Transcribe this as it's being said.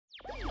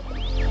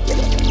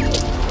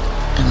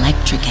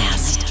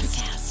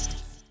Electricast.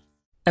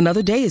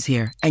 Another day is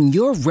here, and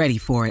you're ready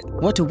for it.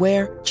 What to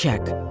wear?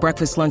 Check.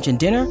 Breakfast, lunch, and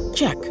dinner?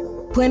 Check.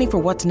 Planning for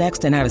what's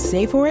next and how to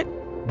save for it?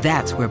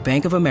 That's where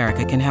Bank of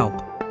America can help.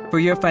 For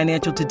your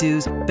financial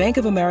to-dos, Bank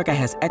of America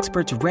has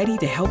experts ready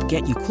to help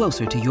get you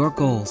closer to your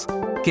goals.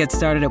 Get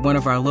started at one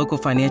of our local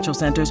financial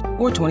centers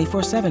or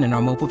 24/7 in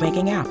our mobile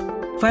banking app.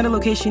 Find a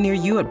location near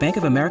you at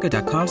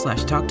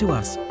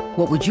bankofamerica.com/talktous.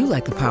 What would you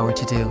like the power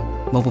to do?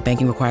 Mobile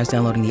banking requires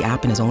downloading the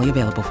app and is only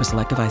available for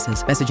select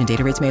devices. Message and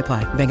data rates may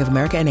apply. Bank of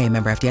America N.A.,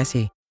 member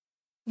FDIC.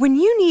 When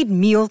you need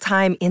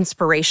mealtime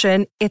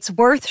inspiration, it's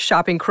worth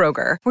shopping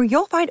Kroger, where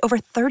you'll find over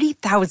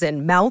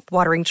 30,000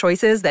 mouth-watering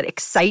choices that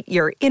excite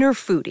your inner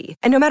foodie.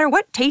 And no matter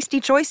what tasty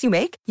choice you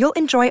make, you'll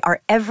enjoy our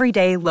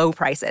everyday low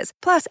prices,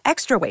 plus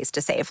extra ways to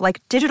save,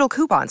 like digital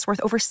coupons worth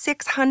over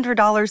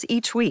 $600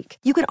 each week.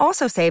 You can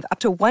also save up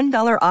to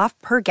 $1 off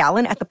per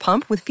gallon at the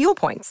pump with fuel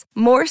points.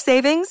 More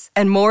savings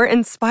and more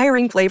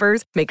inspiring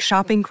flavors make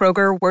shopping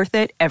Kroger worth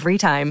it every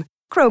time.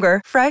 Kroger,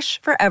 fresh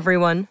for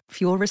everyone.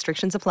 Fuel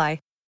restrictions apply.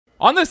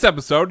 On this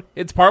episode,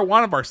 it's part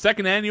one of our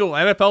second annual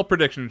NFL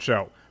prediction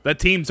show. The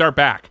teams are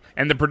back,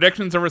 and the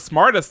predictions are as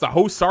smart as the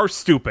hosts are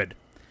stupid.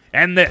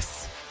 And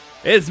this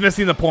is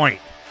Missing the Point.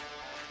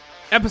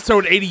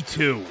 Episode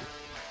 82.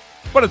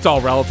 But it's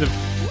all relative.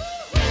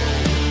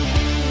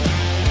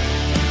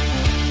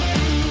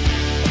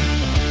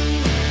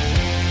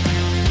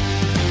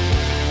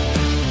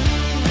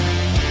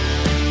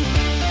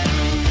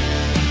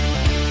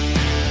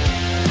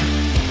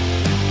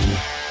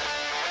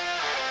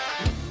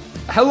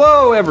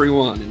 Hello,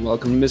 everyone, and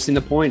welcome to Missing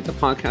the Point, the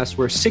podcast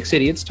where six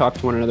idiots talk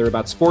to one another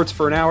about sports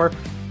for an hour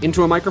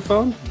into a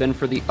microphone, then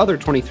for the other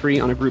 23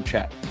 on a group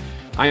chat.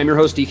 I am your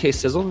host, DK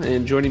Sizzle,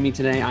 and joining me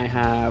today, I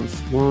have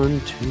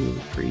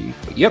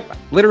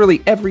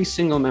literally every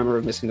single member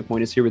of Missing the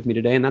Point is here with me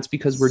today, and that's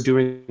because we're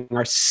doing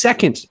our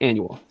second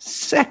annual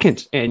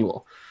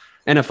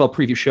NFL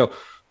preview show.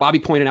 Bobby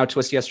pointed out to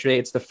us yesterday,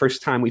 it's the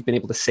first time we've been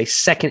able to say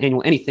second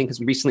annual anything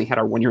because we recently had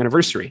our one-year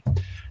anniversary.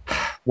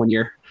 1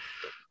 year.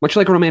 Much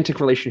like a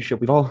romantic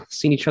relationship, we've all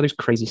seen each other's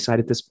crazy side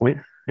at this point,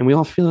 and we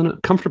all feel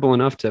comfortable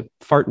enough to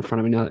fart in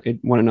front of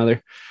one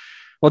another.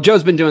 Well,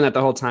 Joe's been doing that the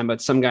whole time,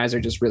 but some guys are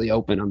just really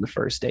open on the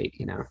first date,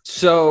 you know.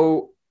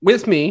 So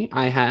with me,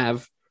 I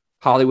have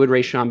Hollywood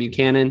Rayshawn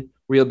Buchanan,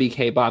 Real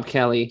BK Bob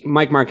Kelly,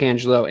 Mike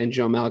Marcangelo, and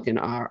Joe Malkin.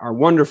 Our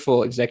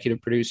wonderful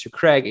executive producer,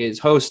 Craig, is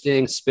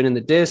hosting, spinning the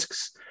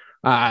discs,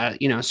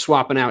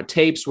 swapping out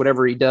tapes,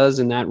 whatever he does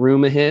in that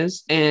room of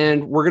his.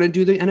 And we're going to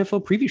do the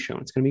NFL preview show.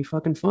 It's going to be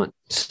fucking fun.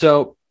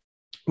 So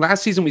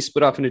last season, we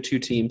split off into two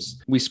teams.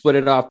 We split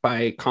it off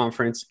by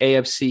conference,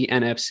 AFC,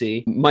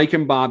 NFC. Mike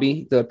and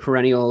Bobby, the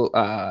perennial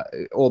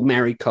old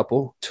married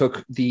couple,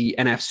 took the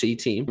NFC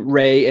team.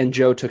 Ray and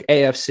Joe took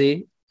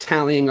AFC,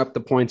 tallying up the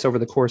points over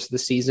the course of the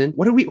season.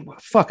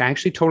 I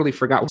actually totally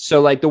forgot.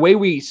 So like the way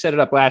we set it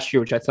up last year,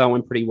 which I thought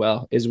went pretty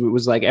well, is it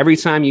was like every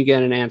time you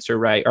get an answer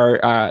right,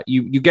 or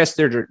you guess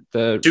the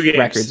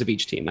records of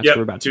each team. That's what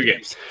we're about to do. 2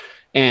 games.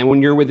 And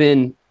when you're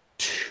within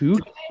 2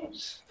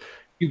 games,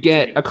 you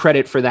get a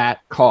credit for that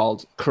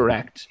called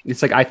correct.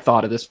 It's like I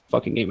thought of this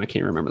fucking game. I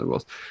can't remember the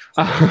rules.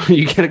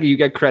 You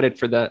get credit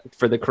for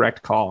the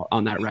correct call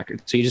on that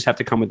record. So you just have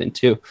to come within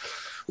 2.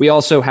 We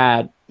also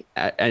had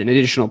an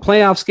additional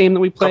playoffs game that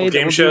we played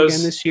game shows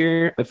again this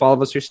year. If all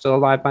of us are still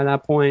alive by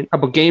that point, a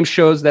couple game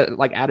shows that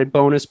like added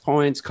bonus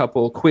points,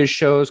 couple quiz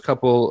shows,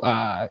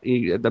 a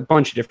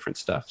bunch of different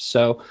stuff.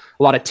 So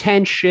a lot of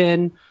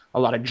tension, a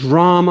lot of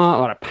drama, a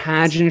lot of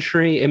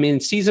pageantry. I mean,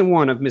 season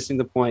 1 of Missing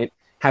the Point,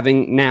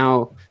 having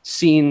now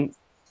seen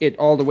it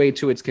all the way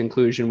to its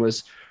conclusion,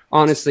 was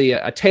honestly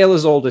a tale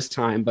as old as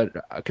time, but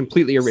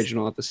completely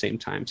original at the same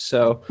time.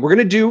 So we're going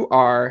to do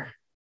our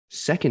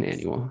second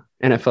annual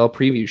NFL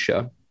preview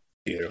show.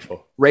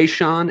 Beautiful.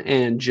 Rayshawn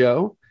and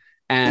Joe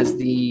as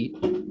the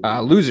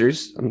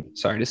losers, I'm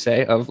sorry to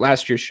say, of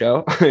last year's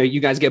show.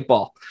 You guys get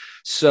ball.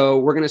 So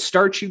we're going to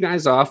start you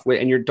guys off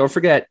with, and don't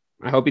forget,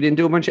 I hope you didn't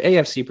do a bunch of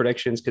AFC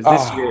predictions because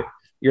this year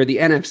you're the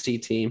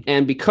NFC team.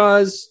 And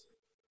because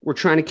we're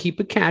trying to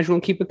keep it casual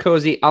and keep it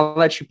cozy, I'll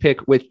let you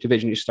pick which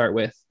division you start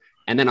with,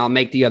 and then I'll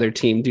make the other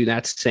team do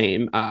that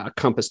same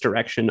compass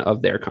direction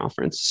of their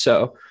conference.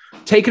 So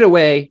take it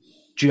away,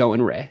 Joe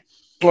and Ray.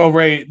 Well,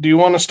 Ray, do you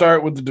want to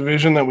start with the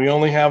division that we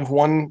only have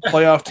one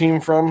playoff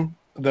team from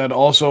that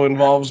also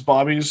involves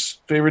Bobby's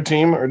favorite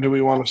team, or do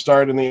we want to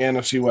start in the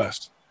NFC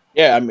West?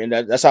 Yeah, I mean,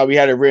 that's how we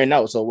had it written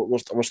out, so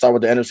we'll start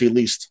with the NFC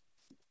least.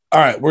 All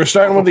right, we're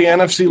starting with the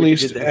NFC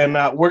least, and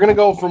we're going to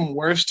go from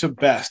worst to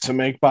best to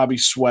make Bobby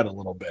sweat a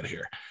little bit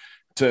here,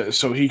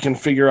 so he can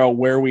figure out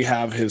where we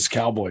have his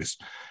Cowboys.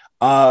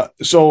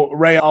 So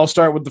Ray, I'll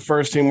start with the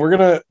first team.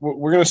 We're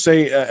gonna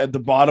say at the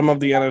bottom of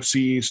the NFC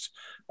East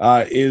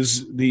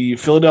is the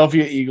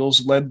Philadelphia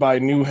Eagles, led by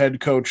new head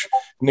coach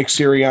Nick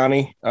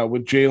Sirianni,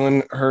 with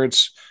Jalen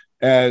Hurts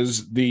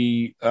as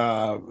the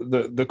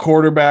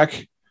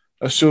quarterback,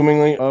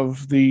 assumingly,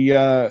 of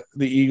the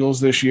Eagles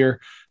this year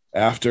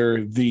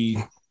after the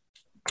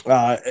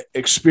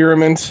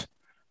experiment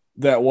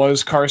that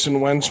was Carson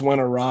Wentz went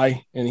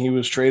awry, and he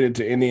was traded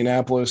to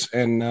Indianapolis,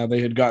 and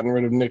they had gotten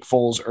rid of Nick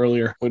Foles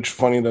earlier, which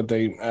funny that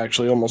they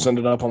actually almost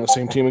ended up on the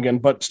same team again.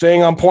 But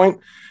staying on point,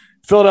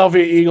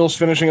 Philadelphia Eagles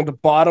finishing at the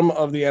bottom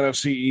of the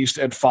NFC East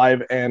at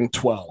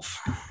 5-12.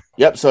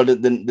 Yep. So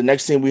the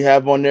next team we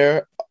have on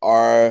there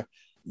are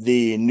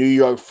the New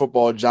York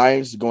Football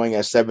Giants going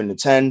at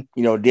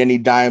 7-10. Danny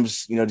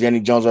Dimes, Danny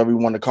Jones, whatever you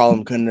want to call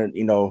him, couldn't,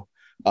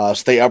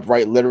 stay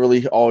upright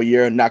literally all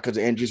year, not because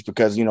of injuries,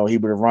 because, he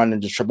would run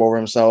and just trip over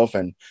himself.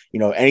 And,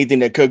 anything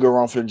that could go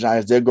wrong for the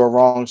Giants did go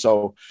wrong.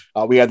 So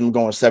we had them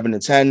going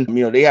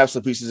 7-10. They have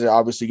some pieces that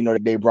obviously,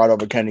 they brought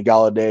over Kenny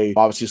Galladay.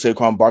 Obviously,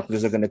 Saquon Barkley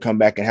is going to come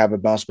back and have a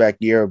bounce back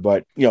year,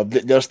 but,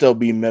 they'll still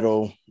be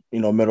middle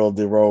of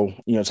the row,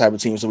 type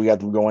of team. So we got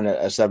them going at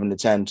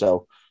 7-10.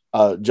 So,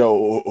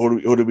 Joe,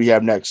 who do we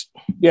have next?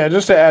 Yeah,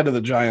 just to add to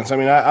the Giants,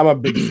 I'm a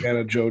big fan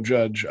of Joe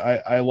Judge.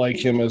 I like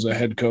him as a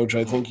head coach.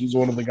 I think he's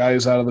one of the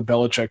guys out of the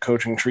Belichick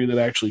coaching tree that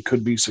actually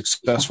could be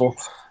successful.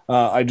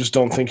 I just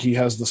don't think he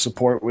has the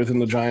support within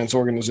the Giants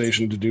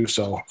organization to do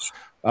so.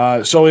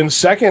 So in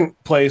second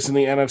place in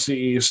the NFC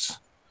East,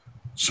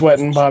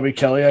 sweating Bobby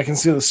Kelly. I can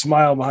see the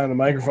smile behind the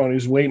microphone.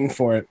 He's waiting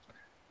for it.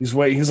 He's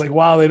like,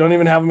 wow, they don't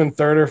even have him in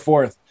third or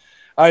fourth.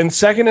 In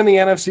second in the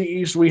NFC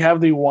East, we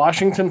have the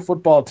Washington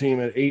football team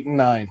at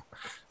 8-9.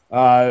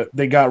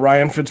 They got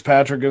Ryan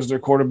Fitzpatrick as their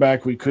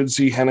quarterback. We could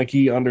see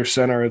Heineke under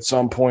center at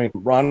some point.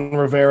 Ron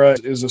Rivera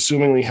is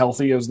assumingly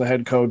healthy as the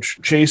head coach.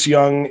 Chase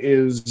Young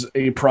is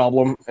a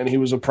problem, and he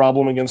was a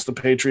problem against the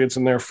Patriots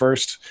in their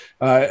first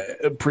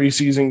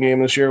preseason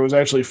game this year. It was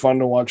actually fun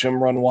to watch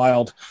him run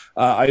wild.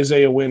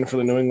 Isaiah Wynn for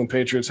the New England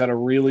Patriots had a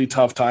really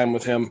tough time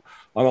with him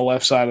on the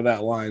left side of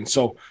that line.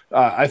 So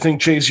I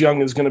think Chase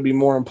Young is going to be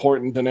more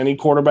important than any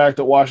quarterback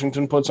that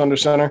Washington puts under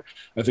center.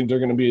 I think they're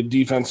going to be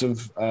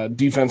a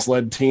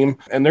defense-led team,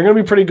 and they're going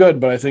to be pretty good,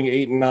 but I think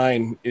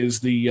 8-9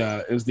 is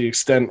the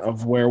extent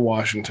of where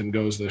Washington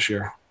goes this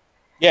year.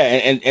 Yeah,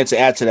 and to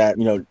add to that,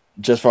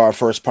 just for our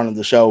first part of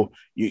the show,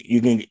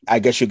 I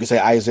guess you could say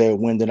Isaiah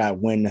Wynn did not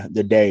win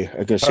the day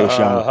against Chase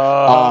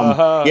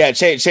Young.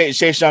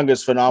 Chase Young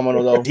is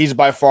phenomenal though. He's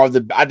by far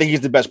I think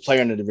he's the best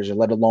player in the division,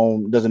 let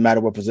alone doesn't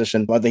matter what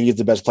position. But I think he's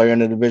the best player in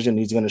the division.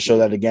 He's going to show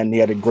that again. He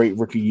had a great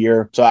rookie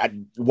year. So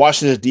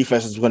Washington's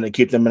defense is going to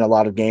keep them in a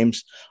lot of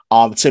games.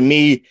 To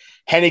me,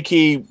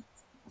 Heineke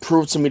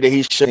proved to me that he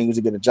needs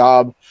to get a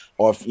job,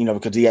 or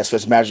because he has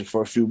Fitzmagic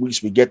for a few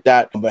weeks, we get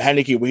that. But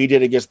Heineke, what he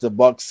did against the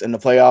Bucs in the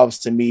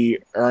playoffs, to me,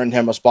 earned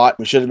him a spot.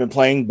 We should have been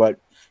playing, but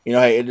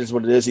hey, it is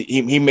what it is.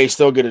 He may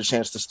still get a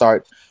chance to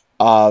start,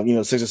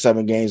 6 or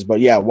 7 games.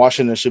 But yeah,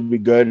 Washington should be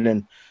good.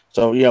 And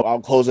so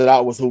I'll close it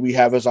out with who we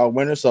have as our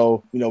winner.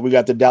 So we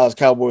got the Dallas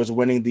Cowboys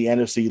winning the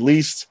NFC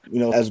least.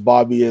 As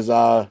Bobby is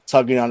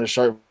tugging on his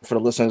shirt for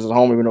the listeners at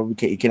home, even though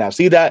you cannot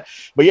see that.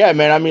 But yeah,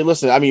 man.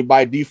 Listen.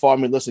 By default,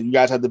 you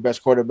guys have the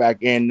best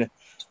quarterback in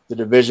the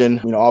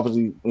division.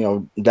 Obviously,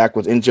 Dak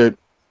was injured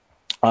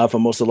for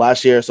most of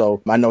last year,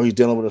 so I know he's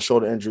dealing with a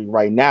shoulder injury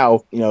right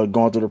now.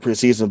 Going through the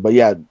preseason, but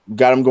yeah,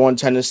 got him going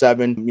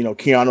 10-7.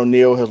 Keanu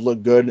Neal has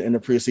looked good in the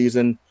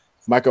preseason.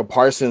 Michael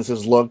Parsons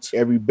has looked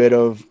every bit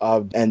of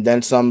and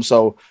then some.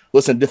 So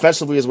listen,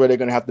 defensively is where they're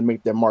going to have to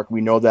make their mark.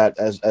 We know that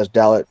as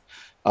Dallas,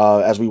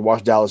 as we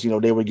watched Dallas,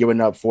 they were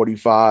giving up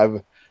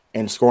 45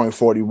 and scoring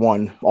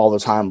 41 all the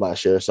time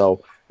last year.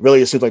 So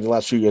really, it seems like the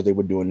last few years they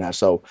were doing that.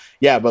 So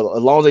yeah, but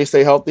as long as they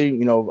stay healthy,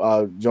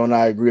 Joe and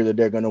I agree that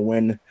they're going to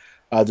win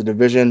the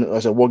division. Like I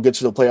said, we'll get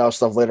to the playoff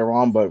stuff later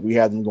on, but we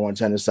have them going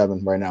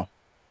 10-7 right now.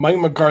 Mike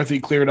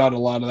McCarthy cleared out a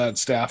lot of that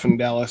staff in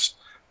Dallas.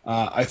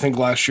 I think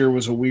last year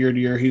was a weird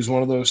year. He's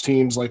one of those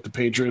teams like the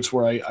Patriots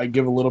where I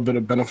give a little bit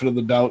of benefit of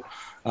the doubt,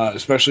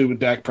 especially with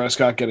Dak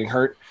Prescott getting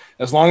hurt.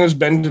 As long as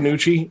Ben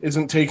DiNucci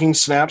isn't taking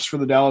snaps for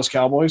the Dallas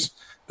Cowboys,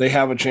 they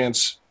have a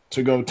chance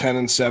to go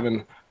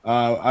 10-7.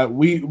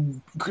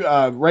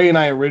 Ray and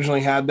I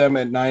originally had them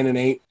at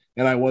 9-8.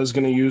 And I was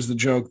going to use the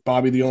joke,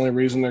 Bobby, the only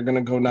reason they're going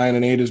to go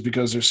 9-8 is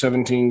because they're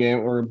 17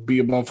 games, or be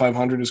above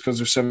 500 is because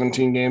they're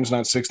 17 games,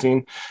 not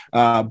 16.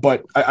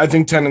 But I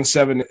think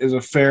 10-7 is a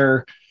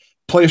fair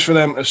place for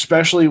them,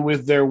 especially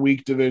with their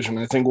weak division.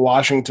 I think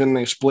Washington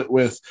they split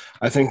with.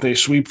 I think they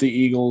sweep the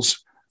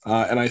Eagles,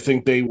 and I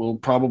think they will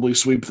probably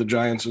sweep the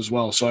Giants as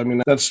well. So,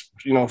 that's,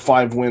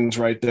 5 wins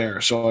right there.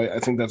 So I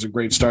think that's a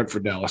great start for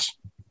Dallas.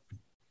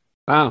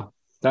 Wow.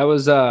 That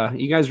was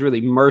you guys really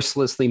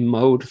mercilessly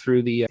mowed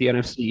through the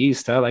NFC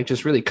East, huh? Like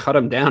just really cut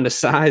them down to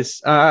size.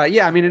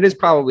 It is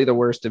probably the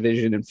worst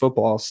division in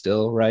football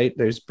still, right?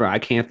 I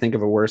can't think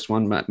of a worse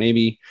one, but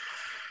maybe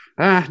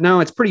no,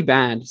 it's pretty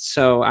bad.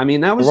 So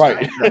that was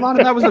right. A lot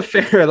of that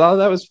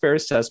was fair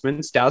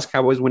assessments. Dallas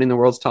Cowboys winning the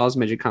world's tallest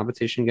midget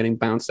competition, getting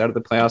bounced out of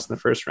the playoffs in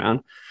the first round.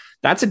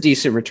 That's a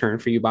decent return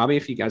for you, Bobby.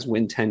 If you guys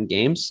win 10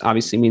 games,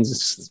 obviously means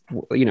it's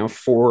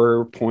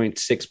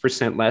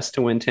 4.6% less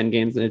to win 10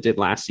 games than it did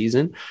last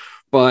season.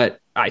 But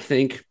I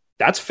think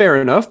that's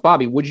fair enough.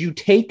 Bobby, would you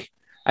take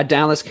a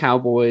Dallas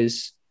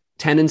Cowboys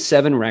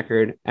 10-7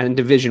 record and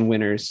division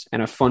winners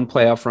and a fun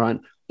playoff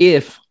run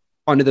if,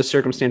 under the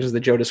circumstances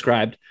that Joe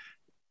described,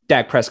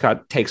 Dak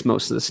Prescott takes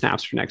most of the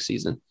snaps for next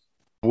season?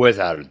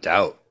 Without a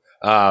doubt.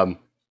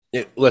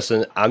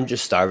 Listen, I'm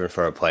just starving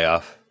for a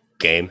playoff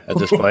game at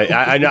this point.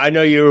 I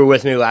know you were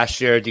with me last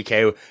year,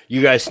 DK.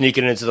 You guys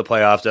sneaking into the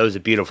playoffs, that was a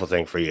beautiful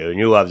thing for you, and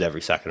you loved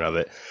every second of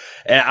it.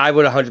 And I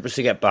would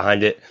 100% get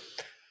behind it.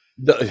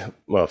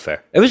 Well,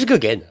 fair. It was a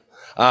good game.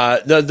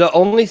 The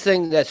only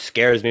thing that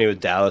scares me with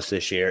Dallas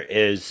this year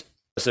is,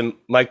 listen,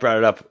 Mike brought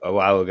it up a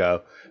while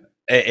ago,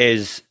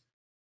 is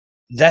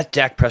that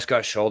Dak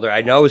Prescott shoulder.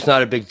 I know it's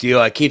not a big deal.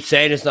 I keep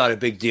saying it's not a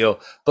big deal,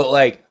 but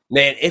like,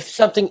 man, if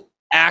something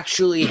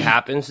actually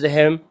happens to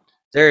him,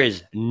 there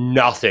is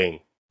nothing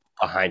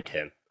behind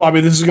him. Bobby,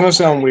 this is going to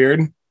sound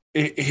weird.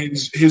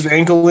 His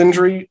ankle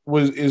injury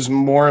is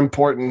more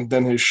important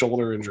than his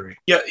shoulder injury.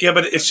 Yeah,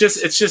 but it's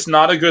just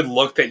not a good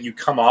look that you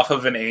come off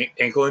of an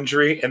ankle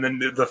injury and then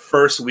the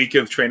first week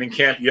of training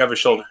camp you have a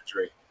shoulder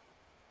injury.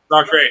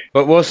 Not great.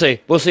 But we'll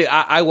see.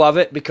 I love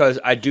it because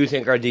I do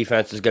think our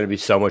defense is going to be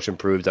so much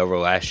improved over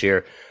last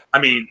year. I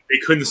mean, they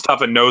couldn't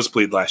stop a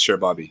nosebleed last year,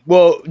 Bobby.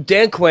 Well,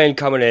 Dan Quinn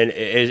coming in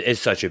is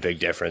such a big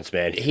difference,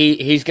 man.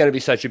 He's going to be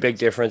such a big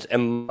difference.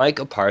 And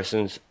Micah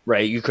Parsons,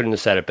 right, you couldn't have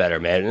said it better,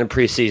 man. In the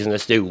preseason,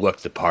 this dude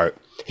looked the part.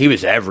 He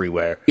was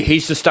everywhere.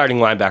 He's the starting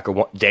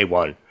linebacker day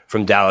one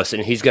from Dallas,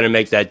 and he's going to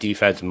make that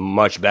defense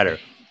much better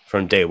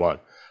from day one.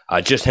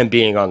 Just him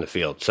being on the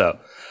field. So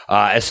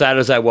as sad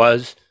as I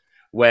was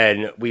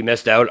when we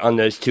missed out on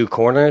those two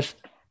corners,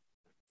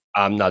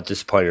 I'm not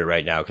disappointed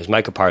right now because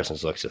Micah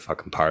Parsons looks the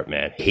fucking part,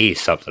 man.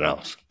 He's something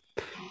else.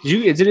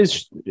 Is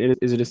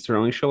it his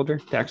throwing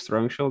shoulder? Dak's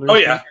throwing shoulder? Oh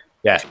yeah.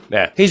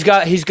 Yeah. He's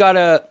got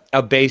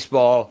a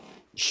baseball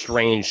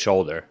strained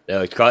shoulder.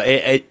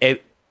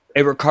 It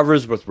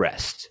recovers with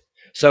rest.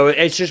 So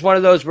it's just one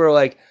of those where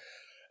like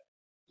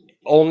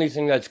only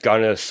thing that's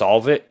gonna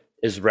solve it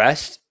is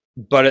rest,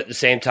 but at the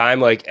same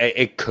time, like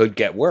it could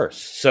get worse.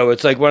 So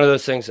it's like one of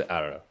those things that, I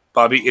don't know.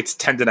 Bobby, it's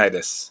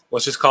tendinitis.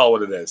 Let's just call it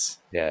what it is.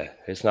 Yeah,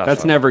 it's not.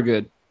 That's fun. Never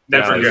good.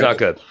 Never good. It's not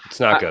good. It's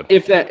not good.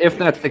 If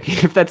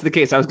that's the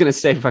case, I was going to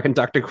say fucking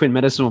Dr. Quinn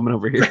medicine woman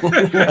over here.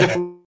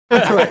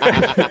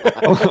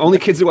 Only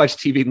kids who watch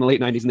TV in the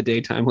late 90s in the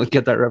daytime will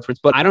get that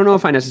reference. But I don't know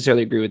if I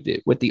necessarily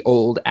agree with the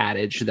old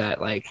adage that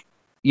like,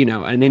 you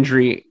know, an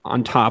injury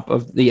on top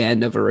of the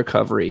end of a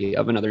recovery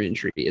of another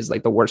injury is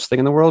like the worst thing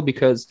in the world,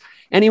 because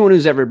anyone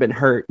who's ever been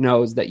hurt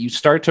knows that you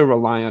start to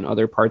rely on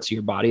other parts of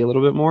your body a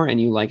little bit more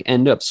and you like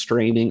end up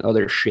straining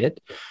other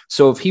shit.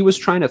 So if he was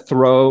trying to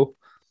throw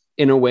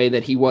in a way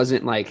that he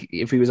wasn't like,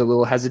 if he was a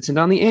little hesitant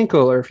on the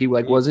ankle, or if he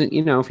like wasn't,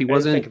 you know, if he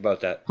wasn't think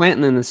about that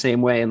planting in the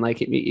same way, and like,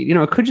 you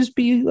know, it could just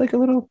be like a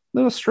little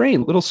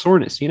strain, little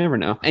soreness. You never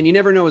know. And you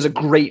never know is a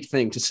great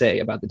thing to say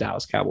about the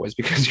Dallas Cowboys,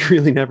 because you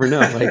really never know.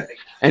 Like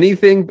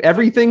everything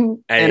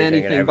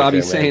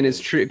Bobby's saying is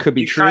true. It could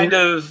be true. Kind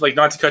of like,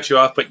 not to cut you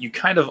off, but you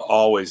kind of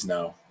always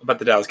know about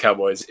the Dallas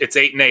Cowboys. It's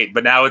 8-8,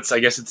 but now I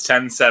guess it's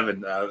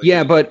 10-7.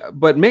 Yeah,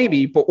 but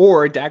maybe,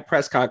 or Dak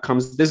Prescott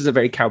comes. This is a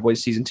very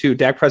Cowboys season too.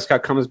 Dak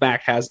Prescott comes back,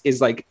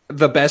 is like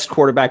the best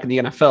quarterback in the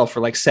NFL for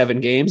like 7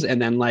 games, and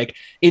then like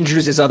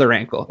injures his other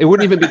ankle. It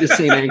wouldn't even be the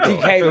same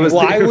ankle. Hey,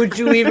 why would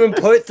you even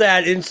put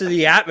that into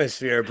the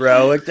atmosphere,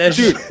 bro? Like that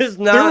is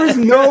not. There is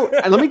no.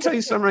 Let me tell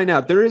you something right now.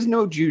 There is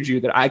no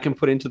juju that I can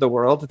put into the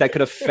world that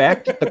could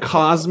affect the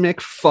cosmic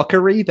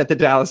fuckery that the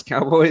Dallas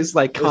Cowboys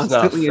like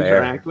constantly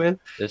interact with.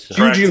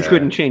 Juju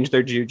couldn't change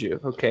their juju.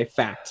 Okay,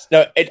 facts.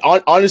 No,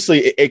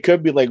 honestly, it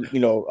could be like, you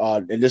know,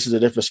 and this is a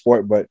different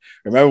sport, but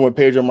remember when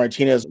Pedro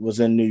Martinez was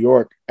in New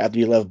York after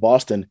he left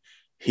Boston,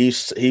 he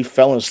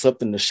fell and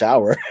slipped in the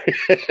shower.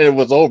 It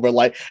was over.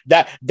 Like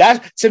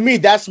that to me,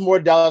 that's more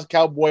Dallas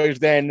Cowboys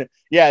than,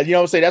 yeah, you know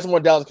what I'm saying? That's more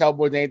Dallas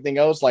Cowboys than anything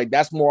else. Like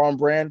that's more on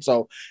brand.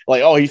 So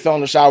like, oh, he fell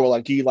in the shower,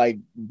 like he like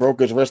broke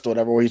his wrist or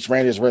whatever, or he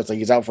sprained his wrist, like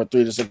he's out for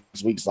 3 to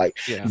 6 weeks. Like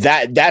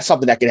that's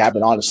something that could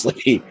happen,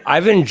 honestly.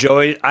 I've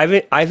enjoyed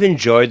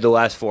the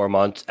last 4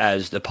 months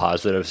as the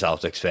positive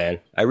Celtics fan.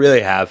 I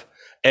really have.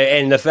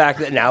 And the fact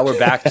that now we're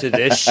back to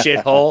this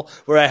shithole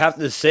where I have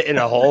to sit in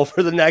a hole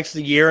for the next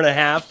year and a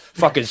half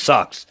fucking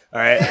sucks. All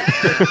right.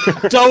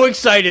 So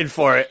excited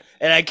for it.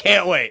 And I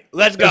can't wait.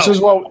 Let's go.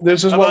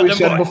 This is what we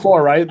said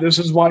before, right? This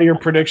is why your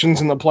predictions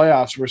in the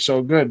playoffs were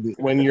so good.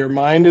 When your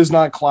mind is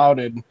not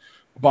clouded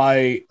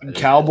by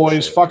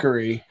Cowboys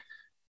fuckery,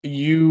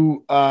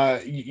 you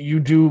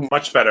do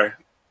much better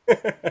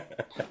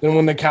than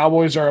when the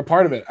Cowboys are a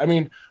part of it. I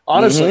mean,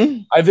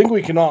 honestly, I think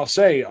we can all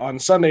say on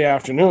Sunday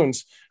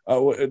afternoons,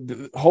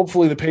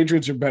 hopefully the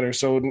Patriots are better,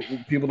 so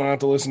people don't have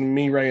to listen to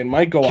me, Ray, and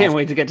Mike go off. Can't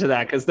wait to get to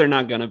that, because they're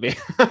not going to be.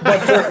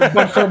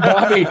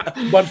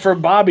 but for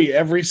Bobby,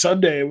 every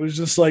Sunday it was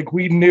just like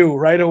we knew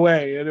right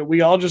away, and we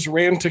all just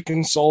ran to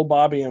console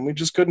Bobby, and we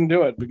just couldn't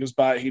do it because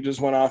he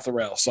just went off the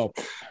rails. So,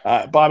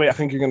 Bobby, I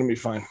think you're going to be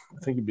fine.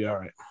 I think you'll be all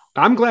right.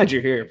 I'm glad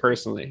you're here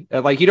personally.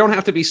 Like, you don't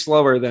have to be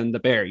slower than the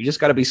bear. You just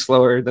got to be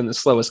slower than the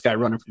slowest guy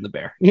running from the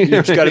bear. You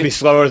just got to be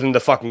slower than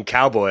the fucking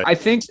cowboy. I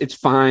think it's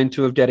fine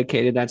to have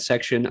dedicated that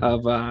section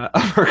of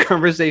our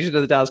conversation to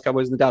the Dallas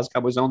Cowboys and the Dallas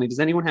Cowboys only. Does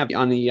anyone have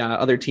on the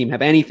other team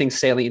have anything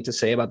salient to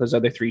say about those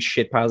other 3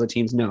 shit piles of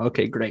teams? No.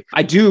 Okay, great.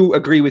 I do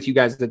agree with you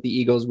guys that the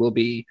Eagles will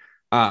be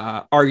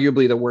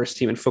arguably the worst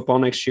team in football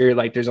next year.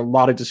 Like there's a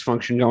lot of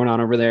dysfunction going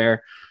on over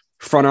there.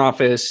 Front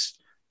office,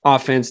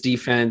 offense,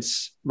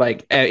 defense,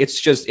 like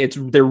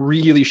they're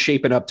really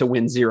shaping up to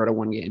win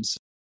 0-1 games.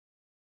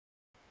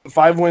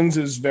 5 wins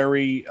is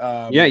very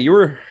you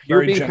were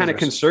being generous. kind of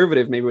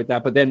conservative maybe with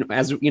that, but then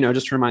as you know,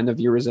 just to remind the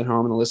viewers at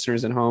home and the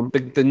listeners at home,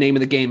 the name of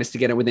the game is to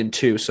get it within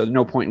 2, so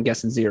no point in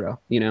guessing 0,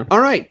 you know.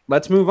 All right,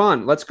 let's move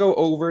on. Let's go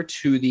over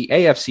to the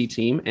AFC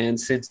team, and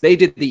since they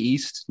did the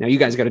East, now you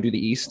guys got to do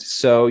the East,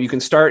 so you can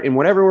start in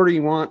whatever order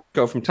you want,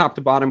 go from top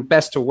to bottom,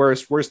 best to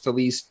worst, worst to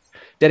least,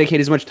 dedicate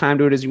as much time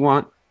to it as you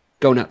want.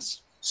 Go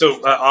nuts. So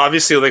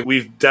obviously, like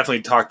we've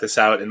definitely talked this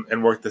out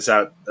and worked this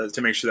out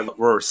to make sure that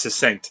we're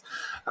succinct.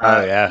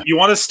 Yeah. You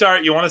want to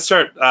start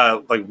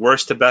like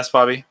worst to best,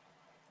 Bobby?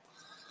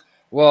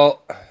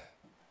 Well,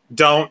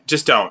 don't.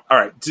 All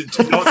right,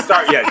 don't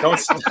start yet.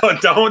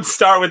 Don't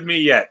start with me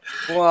yet.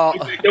 Well,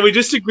 can we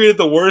just agree that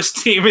the worst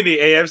team in the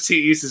AFC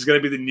East is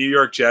going to be the New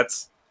York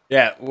Jets?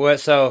 Yeah.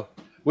 So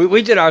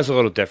we did ours a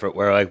little different,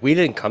 where like we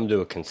didn't come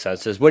to a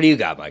consensus. What do you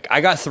got, Mike?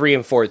 I got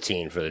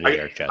 3-14 for the New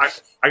York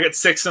Jets. I got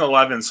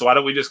 6-11. So why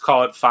don't we just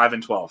call it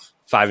 5-12?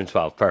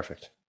 5-12,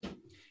 perfect.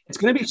 It's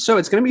gonna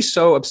be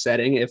so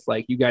upsetting if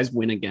like you guys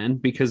win again,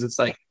 because it's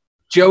like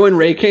Joe and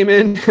Ray came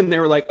in and they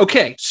were like,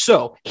 okay,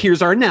 so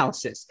here's our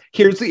analysis.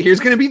 Here's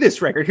gonna be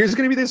this record. Here's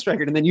gonna be this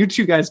record, and then you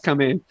two guys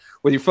come in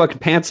with your fucking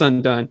pants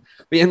undone,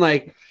 being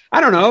like, I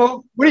don't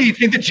know. What do you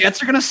think, the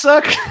Jets are going to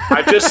suck?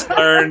 I've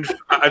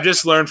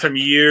just learned from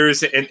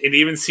years and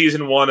even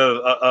season 1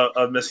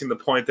 of Missing the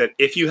Point that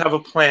if you have a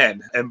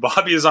plan and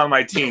Bobby is on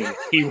my team,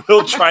 he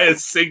will try to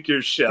sink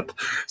your ship.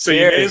 So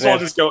cheers, you may as well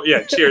just go.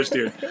 Yeah, cheers,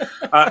 dude.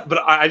 But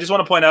I just want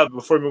to point out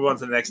before we move on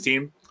to the next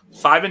team,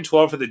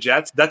 5-12 for the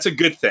Jets. That's a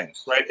good thing,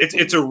 right?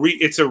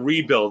 It's a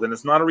rebuild, and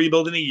it's not a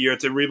rebuild in a year.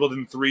 It's a rebuild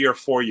in 3 or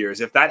 4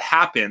 years. If that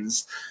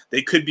happens,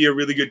 they could be a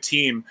really good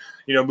team,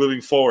 you know, moving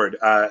forward.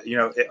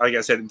 Like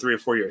I said, in 3 or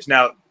 4 years.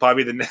 Now,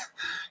 Bobby,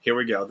 here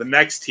we go. The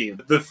next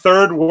team, the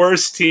third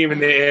worst team in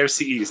the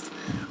AFC East,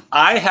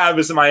 I have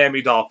is the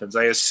Miami Dolphins.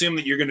 I assume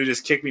that you're going to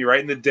just kick me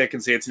right in the dick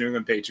and say it's New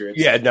England Patriots.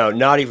 Yeah, no,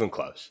 not even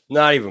close.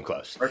 Not even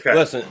close. Okay.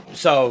 Listen,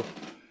 so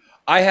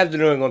I have the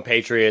New England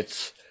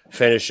Patriots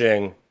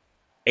finishing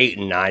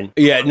 8-9.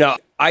 Yeah, no,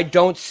 I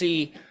don't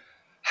see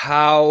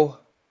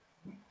how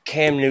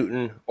Cam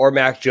Newton or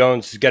Mac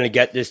Jones is going to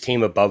get this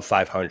team above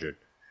 500.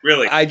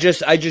 Really? I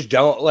just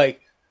don't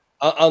like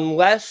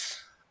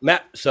unless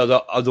Matt.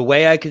 So the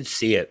way I could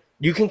see it,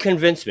 you can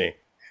convince me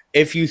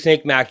if you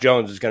think Mac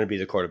Jones is going to be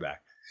the quarterback.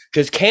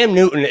 Because Cam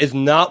Newton is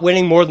not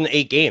winning more than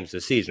 8 games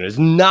this season. It's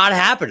not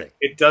happening.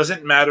 It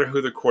doesn't matter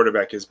who the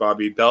quarterback is,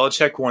 Bobby.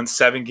 Belichick won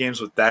 7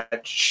 games with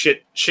that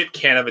shit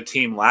can of a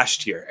team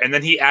last year. And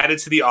then he added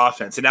to the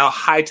offense. And now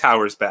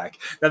Hightower's back.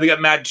 Now they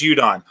got Matt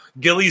Judon.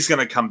 Gilly's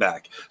going to come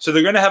back. So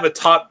they're going to have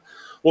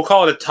we'll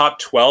call it a top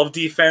 12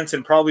 defense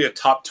and probably a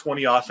top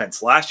 20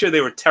 offense. Last year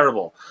they were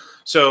terrible.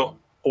 So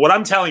what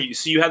I'm telling you,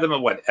 so you had them at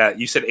what?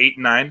 You said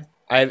 8-9?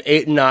 I have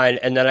 8-9,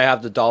 and then I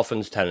have the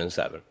Dolphins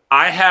 10-7.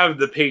 I have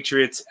the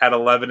Patriots at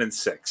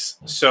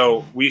 11-6.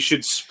 So we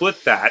should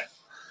split that,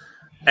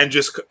 and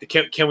just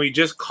can we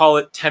just call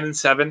it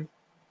 10-7?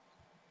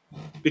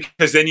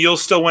 Because then you'll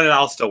still win and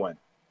I'll still win.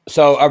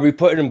 So are we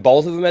putting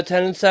both of them at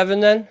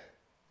 10-7 then?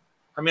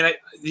 I mean,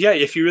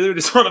 if you really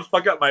just want to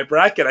fuck up my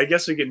bracket, I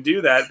guess we can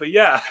do that. But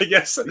yeah, I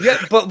guess.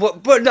 Yeah,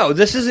 but no,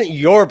 this isn't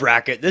your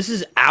bracket. This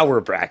is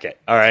our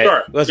bracket. All right.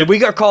 Sure. Listen, we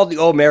got called the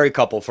old married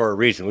couple for a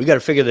reason. We got to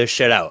figure this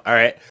shit out. All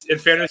right. In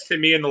fairness to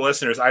me and the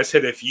listeners, I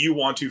said if you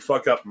want to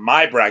fuck up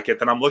my bracket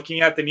that I'm looking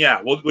at, then yeah,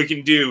 we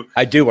can do.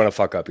 I do want to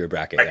fuck up your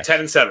bracket. Right,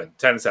 10-7.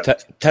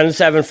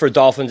 10-7 for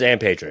Dolphins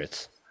and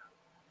Patriots.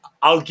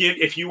 I'll give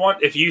if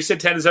you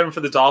said 10-7 for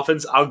the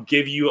Dolphins, I'll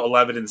give you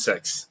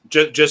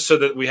 11-6. Just so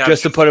that we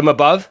have to put them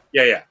above.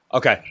 Yeah.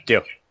 Okay,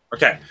 deal.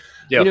 Okay,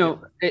 deal. You know,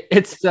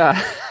 it's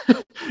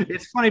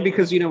it's funny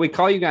because we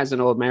call you guys an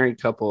old married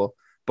couple,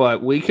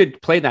 but we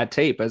could play that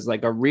tape as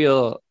like a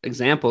real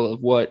example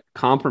of what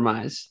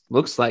compromise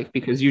looks like,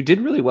 because you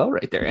did really well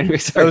right there. Anyway,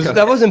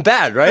 that wasn't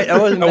bad, right?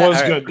 That was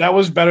good. Right. That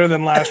was better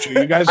than last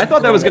year. You guys, I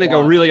thought that was going to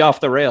go really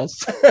off the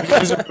rails. You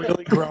guys have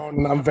really grown,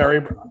 and I'm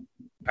very.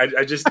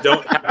 I just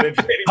don't have it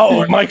anymore.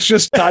 Oh, Mike's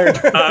just tired.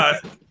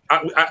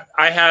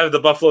 I have the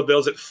Buffalo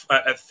Bills at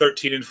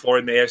 13-4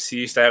 in the AFC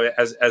East. I have it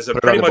as a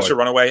pretty much a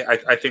runaway.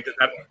 I think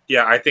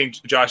I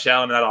think Josh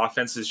Allen and that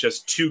offense is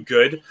just too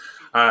good,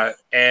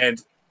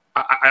 and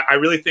I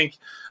really think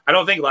I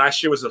don't think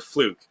last year was a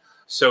fluke.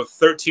 So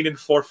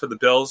 13-4 for the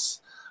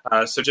Bills.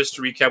 So just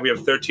to recap, we have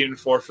 13-4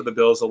 for the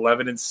Bills,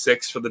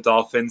 11-6 for the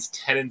Dolphins,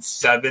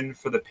 10-7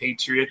 for the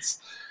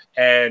Patriots,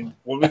 and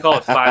what do we call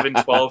it,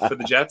 5-12 for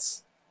the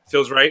Jets.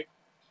 Feels right.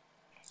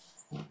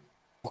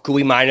 Could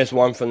we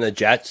 -1 from the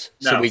Jets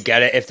so we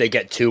get it if they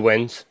get 2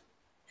 wins?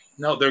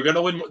 No, they're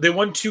gonna win. They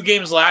won 2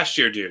 games last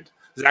year, dude.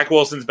 Zach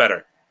Wilson's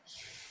better.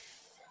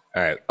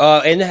 All right.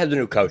 And they have the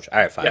new coach. All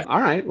right, fine. Yeah.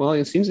 All right. Well,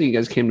 it seems like you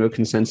guys came to a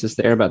consensus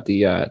there about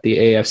the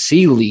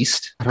AFC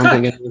least. I don't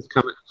think anyone's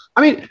coming.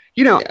 I mean,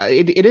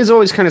 it is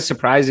always kind of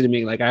surprising to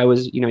me. Like I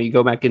was, you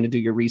go back in to do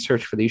your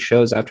research for these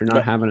shows after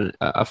not having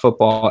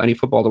any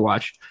football to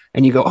watch,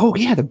 and you go, oh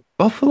yeah, the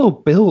Buffalo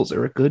Bills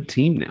are a good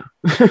team now,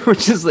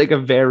 which is like a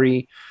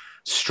very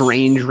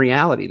strange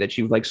reality that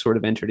you've like sort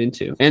of entered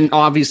into. And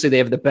obviously they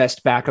have the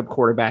best backup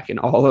quarterback in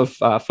all of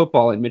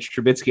football in Mitch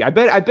Trubisky. I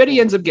bet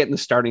he ends up getting the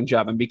starting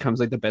job and becomes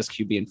like the best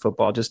QB in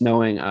football, just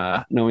knowing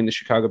the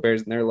Chicago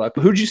Bears and their luck.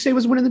 Who'd you say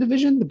was winning the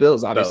division? The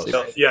Bills, obviously.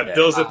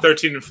 Bills at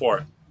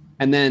 13-4.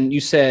 And then you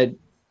said,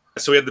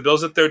 so we have the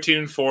Bills at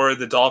 13-4,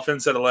 the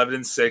Dolphins at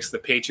 11-6, the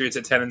Patriots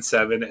at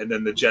 10-7, and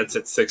then the Jets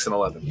at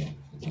 6-11.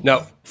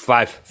 No,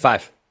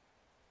 5.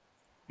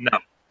 No.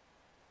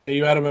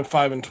 You had them at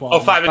 5-12. Oh,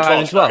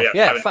 5-12.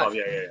 Yeah, 5-12.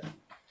 Yeah.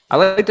 I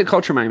like the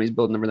culture Miami's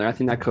building over there. I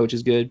think that coach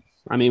is good.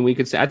 I mean, we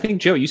could say, I think,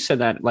 Joe, you said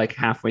that like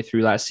halfway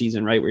through last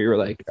season, right? Where you were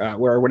like,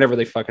 whenever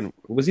they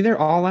was he there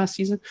all last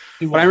season?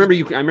 But I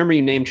remember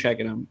you name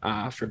checking him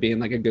for being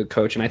like a good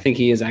coach. And I think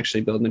he is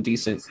actually building a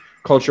decent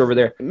culture over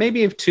there.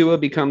 Maybe if Tua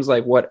becomes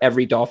like what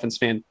every Dolphins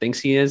fan thinks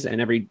he is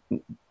and every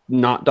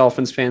not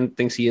Dolphins fan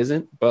thinks he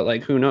isn't, but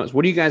like, who knows?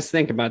 What do you guys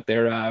think about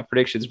their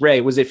predictions?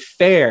 Ray, was it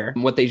fair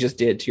what they just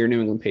did to your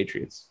New England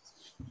Patriots?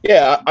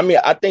 Yeah, I mean,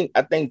 I think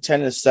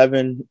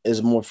 10-7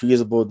 is more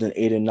feasible than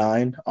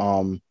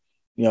 8-9.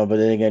 But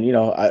then again,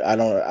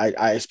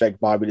 I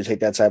expect Bobby to take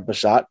that type of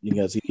shot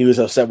because he was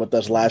upset with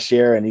us last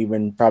year and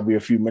even probably a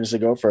few minutes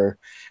ago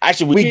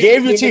we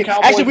gave your team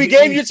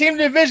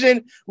the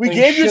division. We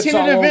gave your team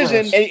the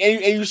division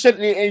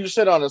and you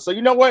sit on us. So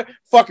you know what?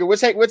 Fuck it. We're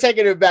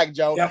taking it back,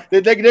 Joe.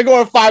 Yep. They're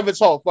going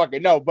 5-12. Fuck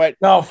it. No, but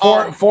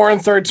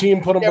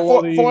 4-13 put them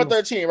below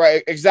 4-13,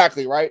 right?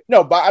 Exactly, right?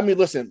 No, but I mean,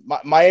 listen,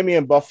 Miami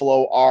and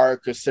Buffalo are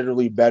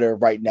considerably better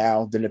right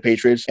now than the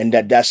Patriots, and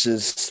that's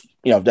just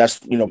you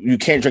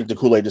can't drink the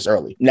Kool-Aid this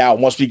early. Now,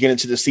 once we get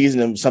into the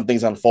season and some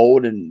things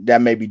unfold, and that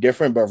may be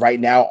different, but right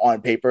now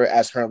on paper,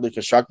 as currently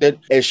constructed,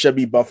 it should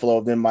be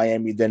Buffalo, then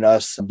Miami, then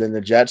us, then the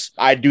Jets.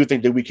 I do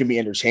think that we can be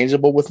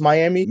interchangeable with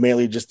Miami,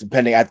 mainly just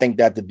depending. I think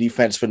that the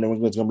defense for New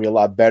England is going to be a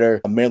lot better,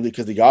 mainly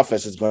because the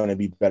offense is going to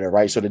be better,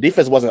 right? So the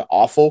defense wasn't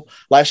awful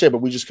last year, but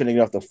we just couldn't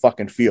get off the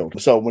fucking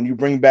field. So when you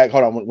bring back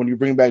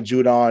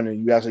Judon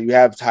and you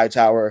have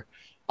Hightower,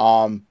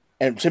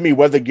 and to me,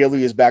 whether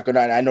Gilly is back or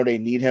not, I know they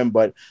need him,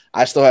 but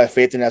I still have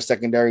faith in that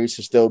secondary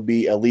to still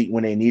be elite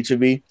when they need to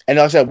be. And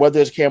like I said, whether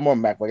it's Cam or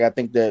Mac, like I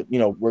think that,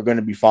 we're going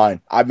to be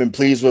fine. I've been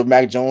pleased with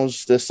Mac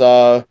Jones this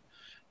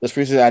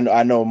preseason.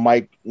 I know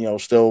Mike,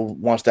 still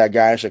wants that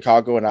guy in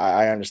Chicago, and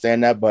I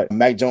understand that, but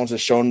Mac Jones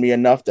has shown me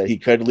enough that he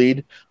could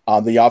lead.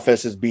 The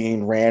offense is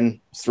being ran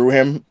through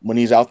him when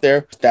he's out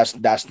there.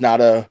 That's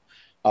not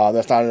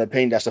an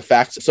opinion. That's a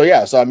fact. So,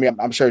 yeah. So, I mean,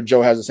 I'm sure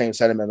Joe has the same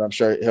sentiment. I'm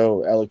sure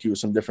he'll elocute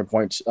some different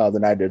points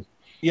than I did.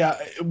 Yeah.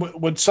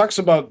 What sucks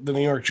about the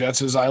New York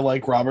Jets is I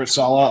like Robert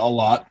Saleh a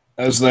lot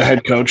as the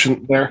head coach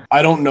there.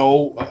 I don't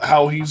know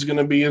how he's going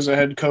to be as a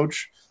head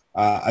coach.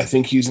 I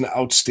think he's an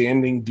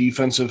outstanding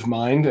defensive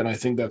mind, and I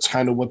think that's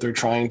kind of what they're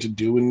trying to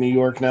do in New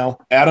York now.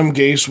 Adam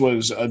Gase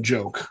was a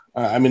joke.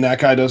 I mean, that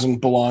guy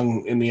doesn't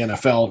belong in the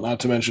NFL, not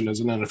to mention as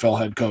an NFL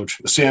head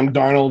coach. Sam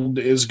Darnold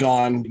is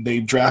gone. They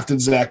drafted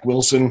Zach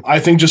Wilson.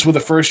 I think just with a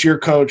first-year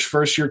coach,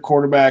 first-year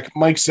quarterback,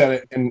 Mike said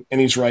it, and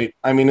he's right.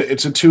 I mean,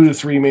 it's a 2 to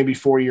 3, maybe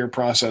 4-year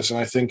process,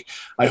 and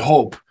I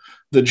hope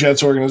the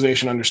Jets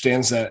organization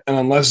understands that. And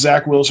unless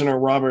Zach Wilson or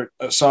Robert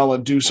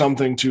Saleh do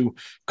something to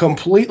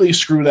completely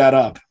screw that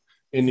up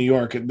in New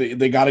York,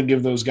 they got to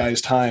give those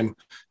guys time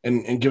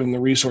and give them the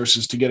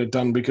resources to get it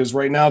done, because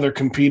right now they're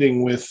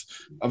competing with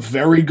a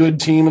very good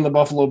team in the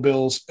Buffalo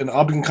Bills, an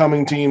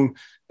up-and-coming team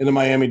in the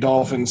Miami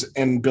Dolphins,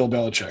 and Bill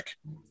Belichick.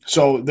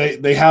 So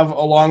they have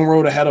a long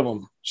road ahead of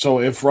them. So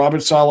if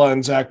Robert Saleh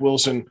and Zach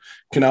Wilson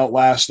can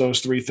outlast those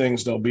three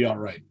things, they'll be all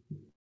right.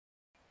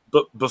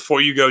 But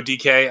before you go,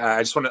 DK,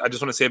 I just want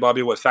to say,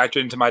 Bobby, what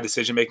factored into my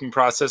decision-making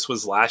process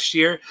was last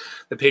year,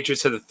 the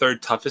Patriots had the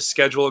third toughest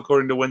schedule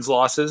according to wins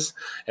losses,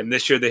 and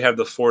this year they have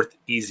the fourth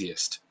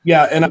easiest.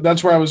 Yeah, and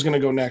that's where I was going to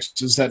go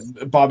next, is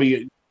that,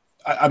 Bobby,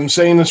 I'm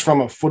saying this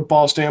from a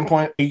football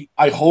standpoint.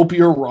 I hope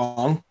you're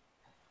wrong,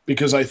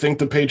 because I think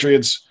the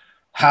Patriots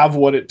have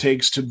what it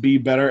takes to be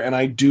better, and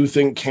I do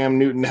think Cam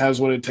Newton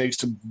has what it takes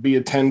to be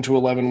a 10 to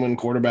 11 win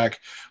quarterback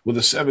with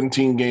a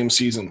 17-game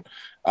season.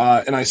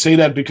 And I say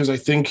that because I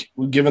think,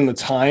 given the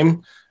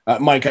time,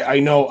 Mike, I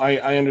know,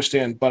 I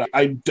understand, but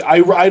I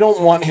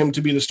don't want him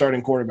to be the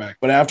starting quarterback.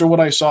 But after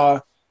what I saw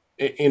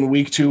in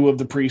week 2 of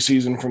the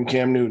preseason from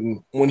Cam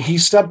Newton, when he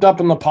stepped up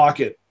in the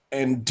pocket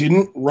and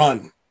didn't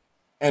run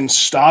and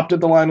stopped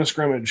at the line of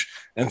scrimmage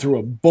and threw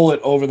a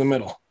bullet over the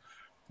middle,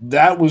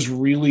 that was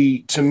really,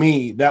 to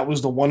me, that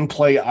was the one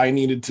play I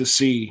needed to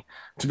see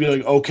to be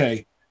like,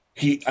 okay,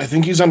 I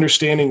think he's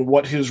understanding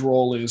what his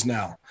role is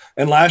now.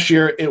 And last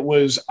year it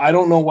was, I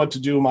don't know what to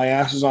do. My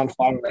ass is on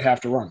fire. I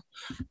have to run.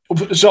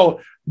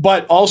 So,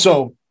 but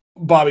also,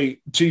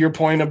 Bobby, to your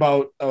point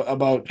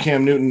about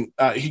Cam Newton,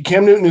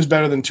 Cam Newton is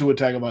better than Tua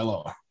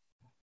Tagovailoa.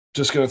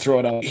 Just going to throw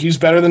it out. He's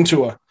better than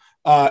Tua.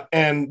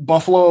 And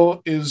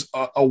Buffalo is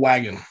a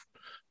wagon.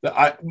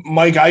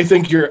 Mike, I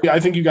think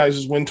you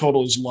guys' win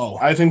total is low.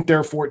 I think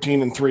they're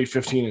 14-3,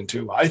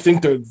 15-2. I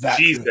think they're that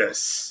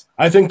Jesus.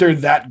 Good. I think they're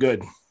that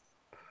good.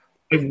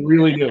 I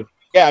really do.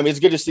 Yeah, I mean, it's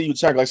good to see you,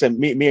 Chuck. Like I said,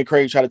 me and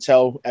Craig tried to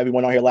tell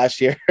everyone on here last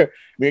year.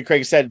 Me and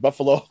Craig said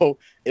Buffalo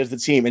is the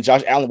team, and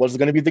Josh Allen was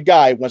going to be the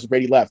guy once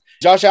Brady left.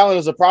 Josh Allen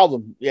is a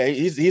problem. Yeah,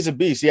 he's a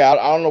beast. Yeah, I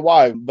don't know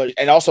why, but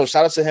and also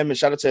shout out to him and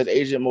shout out to his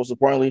agent. Most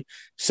importantly,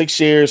 6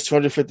 years,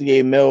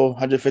 $258 million,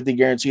 $150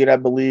 guaranteed, I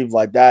believe.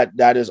 Like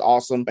that is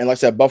awesome. And like I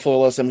said,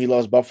 Buffalo loves him. He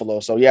loves Buffalo.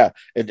 So yeah,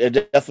 it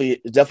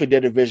definitely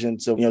did a vision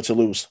to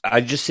lose.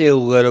 I just see a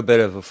little bit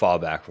of a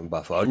fallback from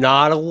Buffalo.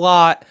 Not a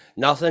lot.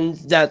 Nothing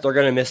that they're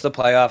going to miss the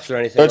playoffs or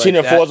anything.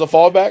 13-4 is a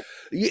fallback,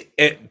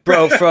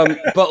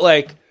 but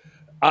like.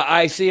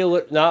 I see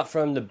not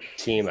from the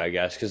team, I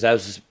guess, because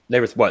they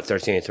were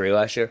 13-3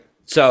 last year.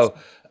 So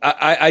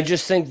I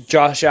just think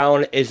Josh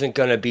Allen isn't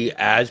going to be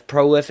as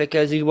prolific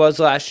as he was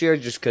last year,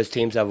 just because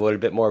teams have a little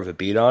bit more of a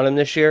beat on him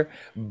this year.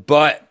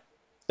 But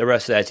the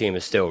rest of that team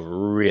is still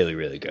really,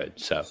 really good.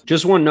 So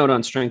just one note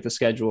on strength of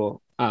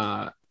schedule: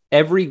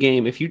 every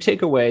game, if you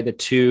take away the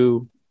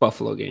 2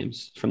 Buffalo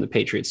games from the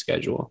Patriots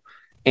schedule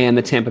and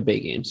the Tampa Bay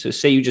game. So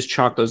say you just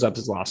chalk those up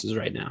as losses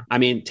right now. I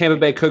mean, Tampa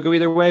Bay could go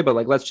either way, but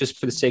like, let's just,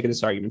 for the sake of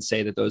this argument,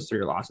 say that those 3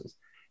 are losses.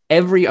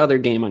 Every other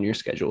game on your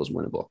schedule is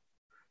winnable.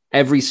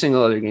 Every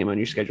single other game on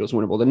your schedule is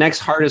winnable. The next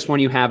hardest one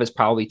you have is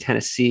probably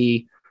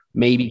Tennessee,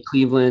 maybe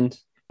Cleveland.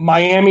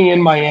 Miami,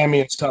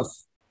 it's tough.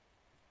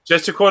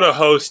 Just to quote a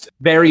host,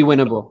 very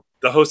winnable.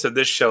 The host of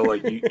this show,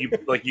 like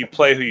you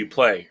play who you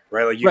play,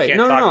 right? Like you right. can't.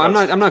 No.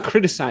 I'm not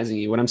criticizing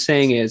you. What I'm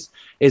saying is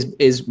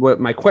what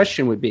my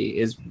question would be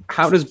is,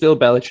 how does Bill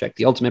Belichick,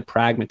 the ultimate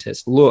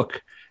pragmatist,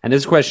 look? And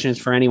this question is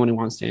for anyone who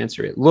wants to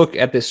answer it. Look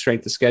at this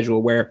strength of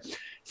schedule where,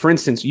 for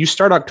instance, you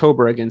start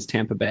October against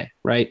Tampa Bay,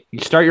 right? You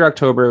start your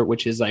October,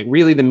 which is like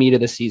really the meat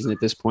of the season at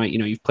this point. You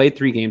know, you've played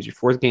 3 games. Your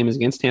 4th game is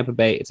against Tampa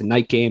Bay. It's a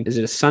night game. Is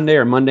it a Sunday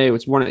or Monday?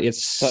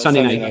 It's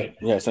Sunday night.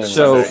 Yeah,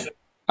 so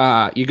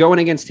you go in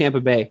against Tampa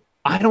Bay.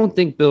 I don't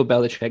think Bill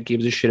Belichick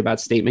gives a shit about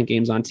statement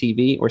games on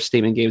TV or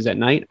statement games at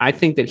night. I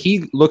think that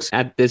he looks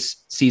at this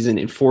season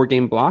in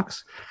 4-game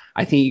blocks.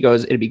 I think he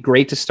goes, it'd be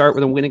great to start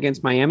with a win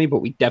against Miami, but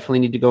we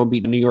definitely need to go and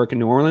beat New York and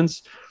New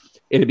Orleans.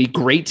 It'd be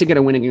great to get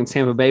a win against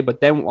Tampa Bay,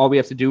 but then all we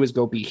have to do is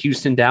go beat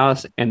Houston,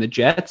 Dallas, and the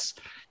Jets.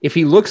 If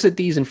he looks at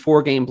these in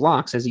 4-game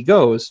blocks as he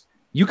goes,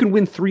 you can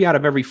win 3 out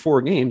of every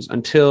 4 games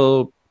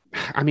until,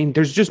 I mean,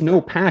 there's just no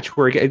patch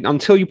where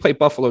until you play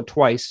Buffalo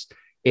twice.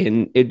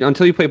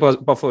 Until you play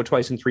Buffalo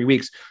twice in 3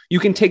 weeks, you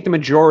can take the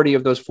majority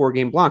of those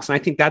 4-game blocks. And I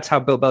think that's how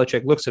Bill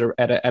Belichick looks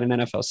at an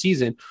NFL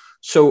season.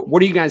 So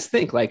what do you guys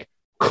think? Like,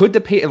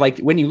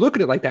 when you look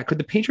at it like that, could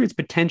the Patriots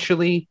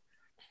potentially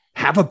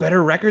have a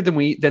better record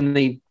than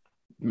they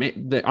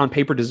on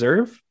paper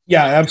deserve?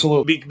 Yeah,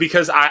 absolutely.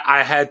 Because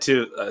I had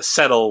to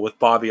settle with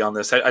Bobby on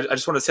this. I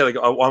just want to say, like,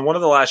 on one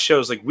of the last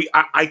shows, like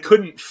I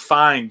couldn't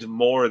find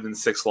more than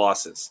 6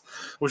 losses,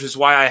 which is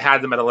why I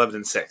had them at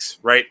 11-6.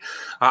 Right?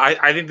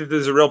 I think that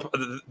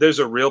there's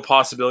a real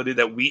possibility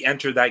that we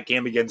enter that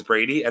game against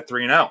Brady at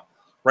 3-0.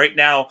 Right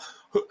now,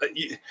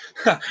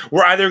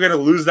 we're either going to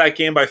lose that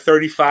game by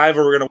 35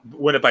 or we're going to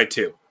win it by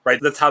 2. Right?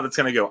 That's how that's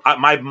going to go.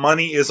 My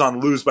money is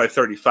on lose by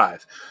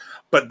 35.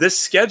 But this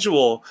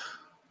schedule,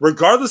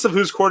 regardless of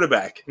who's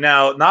quarterback,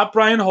 now not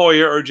Brian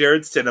Hoyer or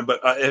Jared Stidham, but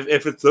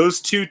if it's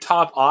those 2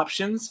 top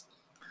options,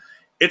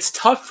 it's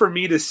tough for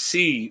me to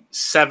see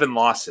 7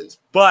 losses.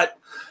 But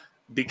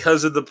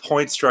because of the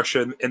point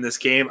structure in this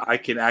game, I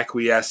can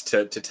acquiesce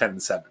to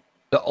 10-7.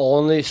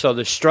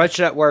 The stretch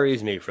that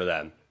worries me for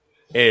them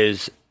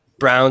is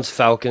Browns,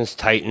 Falcons,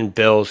 Titans,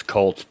 Bills,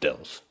 Colts,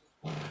 Bills.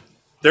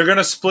 They're going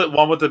to split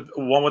one with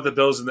the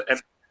Bills,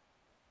 and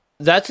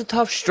that's a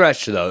tough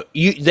stretch though.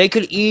 They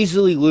could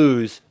easily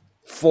lose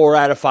 4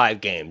 out of 5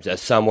 games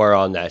as somewhere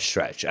on that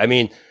stretch. I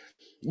mean,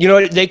 you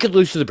know, they could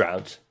lose to the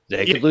Browns.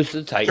 They could lose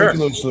to the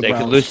Titans. They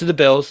could lose to the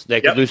Bills.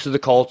 They could lose to the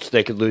Colts.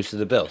 They could lose to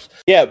the Bills.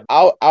 Yeah,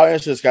 I'll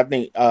answer this. I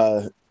think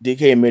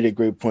DK made a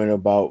great point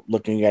about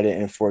looking at it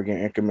in 4-game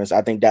increments.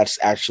 I think that's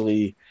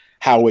actually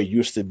how it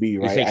used to be,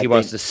 right? You think he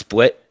wants to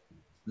split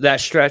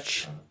that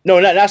stretch? No,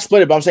 not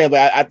split it, but I'm saying,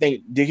 like, I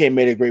think DK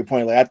made a great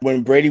point. Like,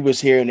 when Brady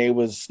was here and they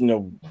was,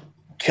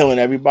 killing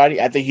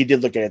everybody, I think he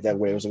did look at it that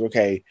way. It was like,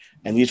 okay,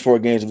 and these 4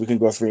 games, if we can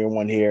go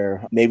 3-1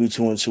 here, maybe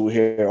 2-2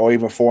 here, or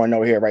even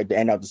 4-0 here, right, to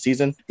end out the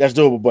season, that's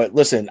doable. But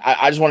listen,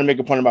 I just want to make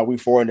a point about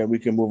week 4, and then we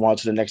can move on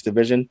to the next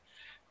division.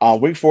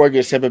 Week 4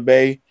 against Tampa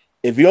Bay.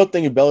 If you don't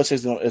think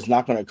Belichick is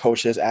not going to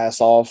coach his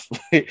ass off,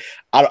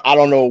 I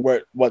don't know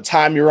what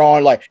time you're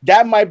on. Like,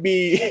 that might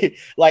be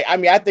like, I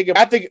mean, I think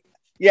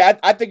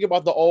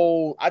about the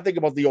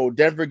old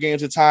Denver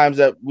games at times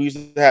that we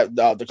used to have,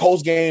 the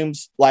Colts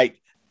games. Like,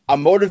 a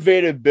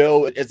motivated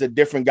Bill is a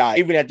different guy,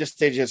 even at this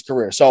stage of his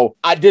career. So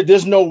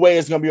there's no way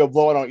it's going to be a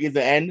blowout on either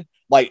end.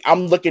 Like,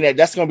 I'm looking at,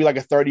 that's going to be like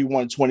a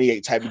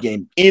 31-28 type of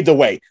game. Either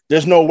way,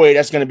 there's no way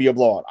that's going to be a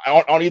blowout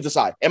on either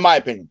side, in my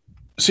opinion.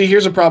 See,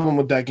 here's a problem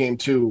with that game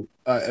too.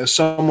 As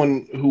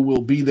someone who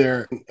will be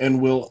there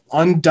and will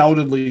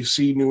undoubtedly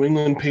see New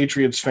England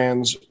Patriots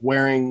fans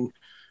wearing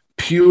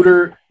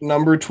pewter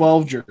number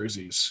 12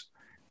 jerseys.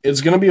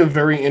 It's going to be a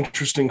very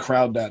interesting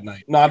crowd that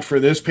night. Not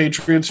for this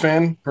Patriots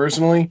fan,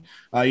 personally.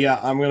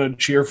 I'm going to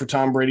cheer for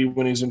Tom Brady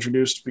when he's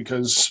introduced,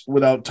 because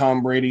without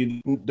Tom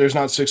Brady, there's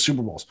not 6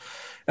 Super Bowls.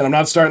 And I'm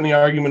not starting the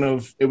argument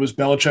of it was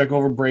Belichick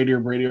over Brady or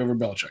Brady over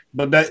Belichick.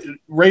 But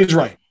Ray's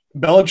right.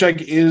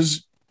 Belichick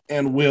is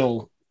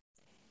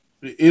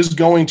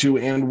going to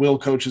and will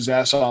coach his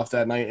ass off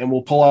that night and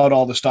will pull out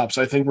all the stops.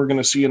 I think we're going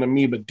to see an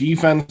amoeba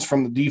defense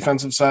from the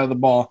defensive side of the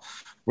ball.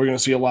 We're going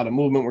to see a lot of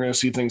movement. We're going to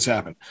see things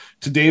happen.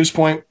 To Dave's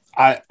point,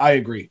 I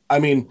agree. I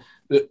mean,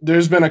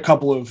 there's been a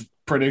couple of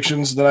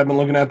predictions that I've been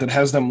looking at that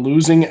has them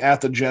losing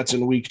at the Jets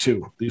in week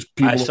 2.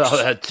 I saw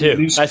that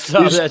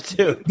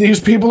too. These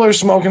people are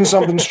smoking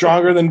something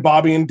stronger than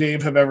Bobby and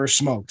Dave have ever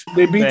smoked.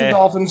 They beat the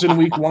Dolphins in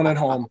week 1 at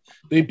home.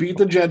 They beat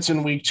the Jets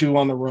in week 2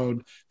 on the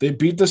road. They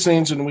beat the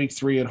Saints in week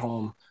 3 at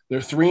home. They're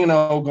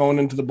 3-0 going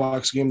into the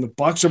Bucs game. The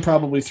Bucs are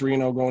probably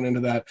 3-0 going into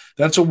that.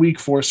 That's a week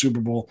 4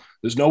 Super Bowl.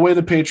 There's no way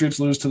the Patriots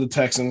lose to the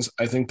Texans.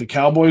 I think the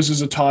Cowboys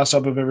is a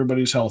toss-up if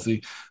everybody's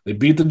healthy. They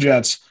beat the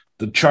Jets.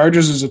 The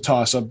Chargers is a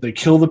toss-up. They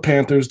kill the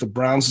Panthers. The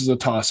Browns is a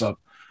toss-up.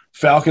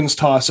 Falcons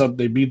toss-up.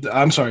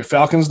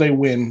 Falcons, they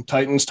win.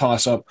 Titans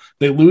toss-up.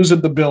 They lose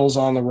at the Bills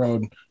on the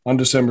road on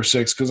December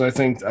 6th, because I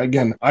think,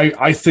 again,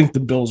 I think the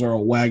Bills are a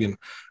wagon.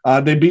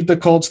 They beat the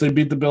Colts. They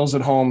beat the Bills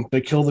at home.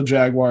 They kill the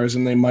Jaguars,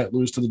 and they might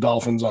lose to the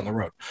Dolphins on the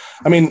road.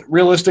 I mean,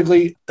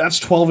 realistically, that's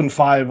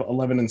 12-5,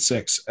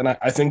 11-6, and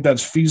I think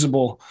that's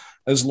feasible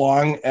as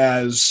long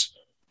as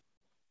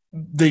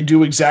they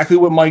do exactly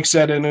what Mike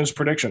said in his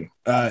prediction.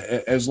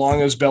 As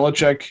long as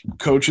Belichick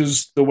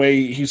coaches the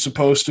way he's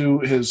supposed to,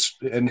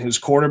 his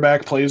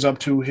quarterback plays up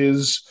to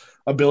his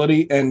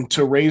ability. And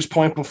to Ray's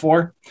point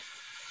before,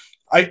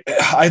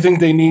 I think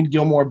they need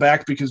Gilmore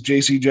back because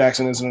J.C.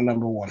 Jackson isn't a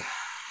number 1.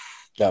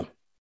 Yeah.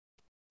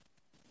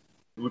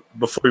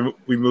 Before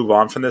we move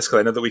on from this, because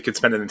I know that we could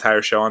spend an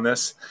entire show on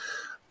this,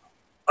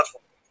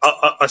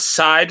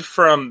 aside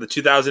from the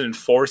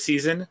 2004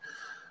 season,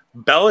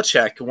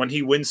 Belichick, when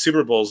he wins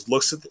Super Bowls,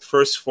 looks at the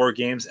first 4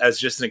 games as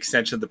just an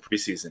extension of the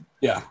preseason.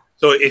 Yeah.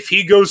 So if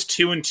he goes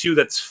 2-2,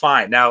 that's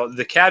fine. Now,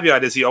 the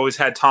caveat is he always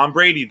had Tom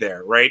Brady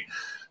there, right?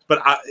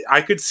 But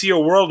I could see a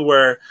world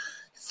where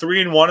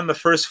 3-1 in the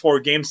first 4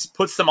 games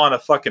puts them on a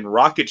fucking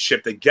rocket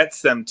ship that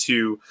gets them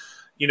to,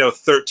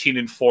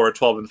 13-4,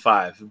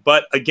 12-5.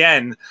 But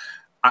again,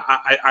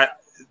 I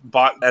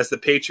as the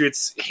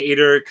Patriots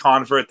hater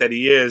convert that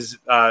he is,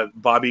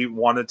 Bobby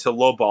wanted to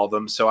lowball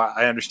them, so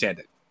I understand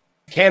it.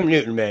 Cam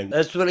Newton, man.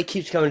 That's what it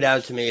keeps coming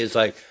down to me is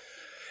like,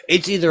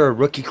 it's either a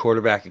rookie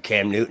quarterback or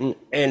Cam Newton,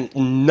 and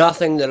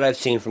nothing that I've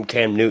seen from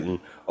Cam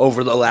Newton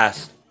over the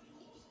last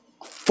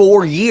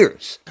 4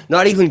 years,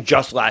 not even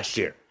just last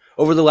year,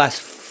 over the last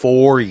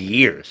 4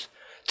 years,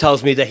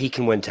 tells me that he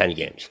can win 10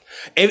 games.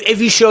 If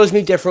he shows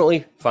me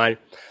differently, fine.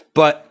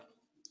 But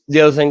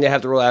the other thing they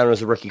have to rely on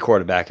is a rookie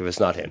quarterback if it's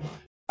not him.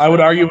 I would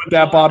argue with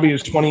that, Bobby,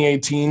 is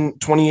 2018.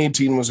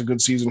 2018 was a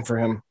good season for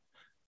him.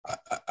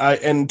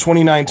 And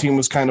 2019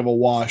 was kind of a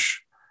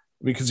wash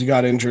because he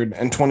got injured,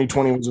 and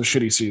 2020 was a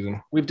shitty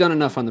season. We've done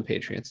enough on the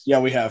Patriots. Yeah,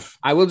 we have.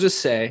 I will just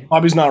say,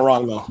 Bobby's not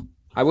wrong though.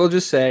 I will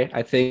just say,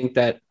 I think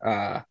that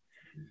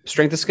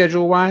strength of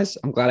schedule wise,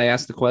 I'm glad I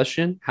asked the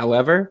question.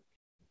 However,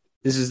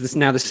 this is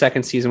now the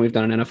second season we've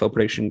done an NFL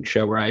prediction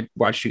show where I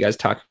watched you guys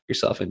talk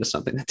yourself into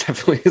something that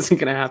definitely isn't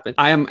going to happen.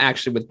 I am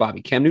actually with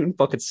Bobby. Cam Newton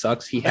fucking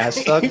sucks. He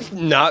has sucked. He's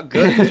not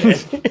good.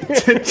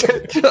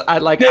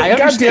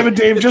 God damn it,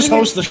 Dave. Just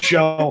host the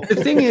show. The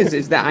thing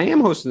is that I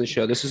am hosting the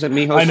show. This isn't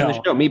me hosting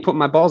the show. Me putting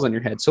my balls on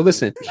your head. So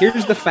listen,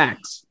 here's the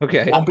facts.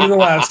 Okay, I'll be the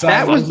last time.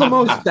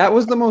 That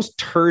was the most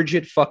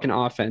turgid fucking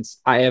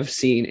offense I have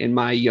seen in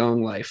my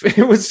young life.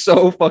 It was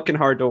so fucking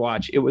hard to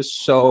watch. It was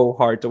so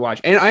hard to watch,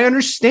 and I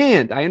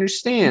understand.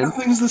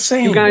 Nothing's the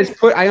same.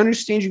 I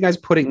understand you guys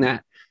putting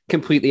that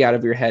completely out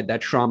of your head, that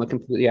trauma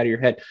completely out of your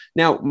head.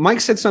 Now, Mike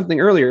said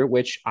something earlier,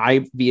 which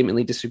I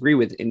vehemently disagree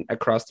with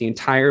across the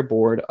entire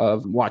board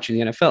of watching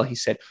the NFL. He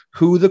said,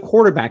 who the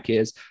quarterback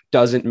is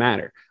doesn't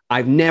matter.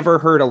 I've never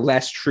heard a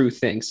less true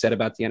thing said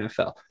about the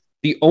NFL.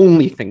 The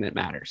only thing that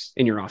matters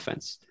in your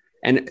offense,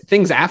 and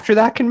things after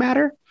that can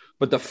matter,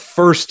 but the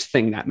first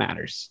thing that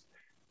matters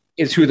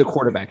is who the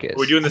quarterback is.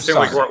 We're doing this thing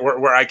like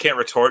where I can't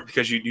retort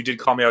because you did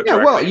call me out. Yeah,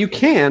 directly. well, you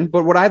can,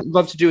 but what I'd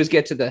love to do is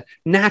get to the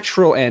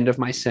natural end of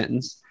my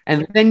sentence,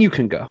 and then you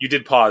can go. You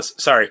did pause.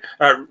 Sorry.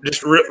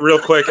 Just real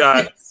quick.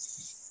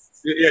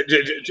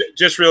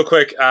 Just real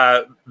quick.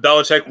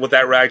 Belichick with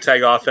that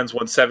ragtag offense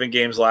won 7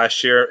 games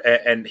last year,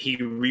 and he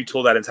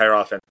retooled that entire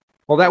offense.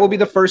 Well, that will be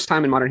the first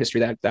time in modern history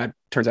that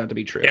turns out to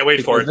be true. Can't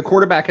wait for it. The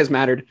quarterback has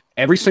mattered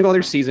every single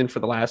other season for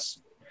the last.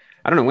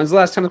 I don't know. When's the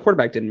last time the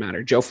quarterback didn't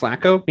matter? Joe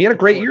Flacco? He had a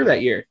great year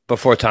that year.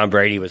 Before Tom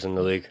Brady was in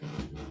the league.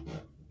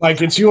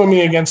 Like, it's you and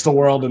me against the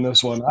world in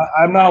this one.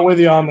 I'm not with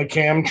you on the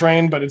Cam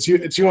train, but it's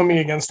you and me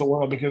against the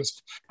world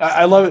because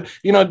I love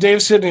it.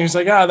 Dave's sitting, he's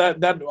like,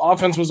 that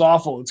offense was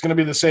awful. It's going to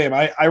be the same.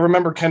 I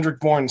remember Kendrick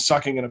Bourne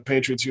sucking in a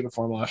Patriots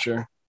uniform last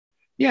year.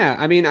 Yeah,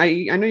 I mean,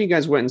 I know you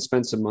guys went and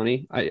spent some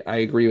money. I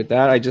agree with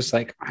that. I just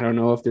I don't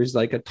know if there's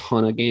like a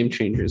ton of game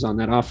changers on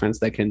that offense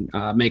that can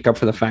make up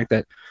for the fact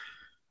that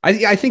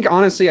I think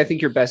honestly, I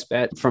think your best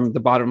bet from the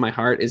bottom of my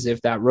heart is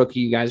if that rookie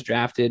you guys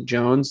drafted,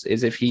 Jones,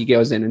 is if he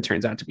goes in and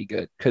turns out to be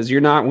good, because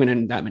you're not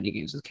winning that many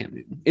games with Cam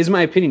Newton. Is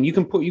my opinion. You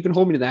can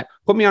hold me to that.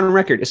 Put me on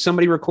record. Is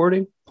somebody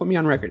recording? Put me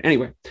on record.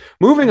 Anyway,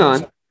 moving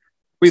on.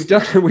 We've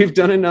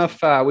done enough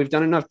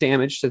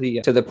damage to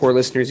the poor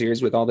listeners'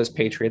 ears with all this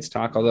Patriots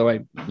talk. Although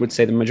I would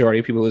say the majority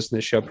of people listening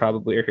to the show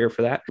probably are here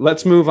for that.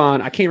 Let's move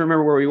on. I can't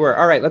remember where we were.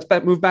 All right, let's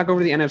move back over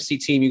to the NFC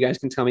team. You guys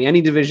can tell me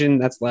any division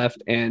that's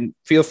left, and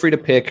feel free to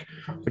pick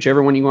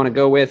whichever one you want to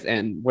go with,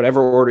 and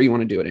whatever order you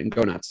want to do it in.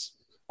 Go nuts.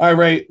 All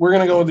right, we're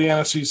going to go with the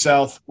NFC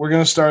South. We're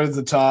going to start at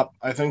the top.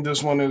 I think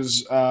this one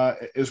is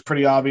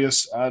pretty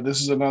obvious.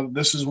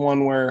 This is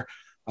one where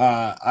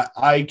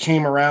I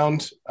came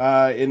around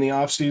in the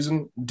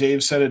offseason.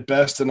 Dave said it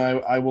best, and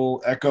I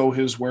will echo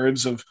his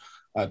words of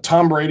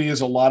Tom Brady is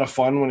a lot of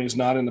fun when he's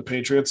not in the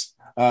Patriots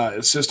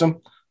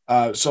system.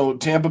 So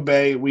Tampa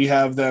Bay, we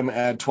have them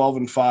at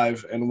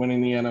 12-5 and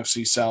winning the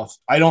NFC South.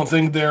 I don't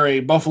think they're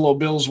a Buffalo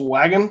Bills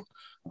wagon,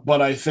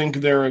 but I think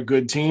they're a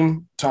good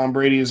team. Tom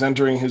Brady is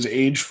entering his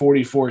age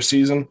 44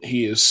 season.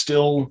 He is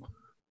still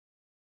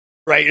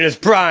right in his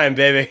prime,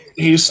 baby.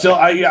 He's still,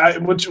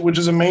 which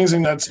is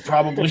amazing. That's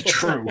probably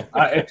true.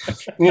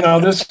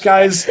 This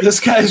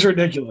guy's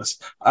ridiculous.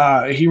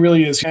 He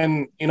really is.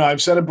 And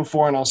I've said it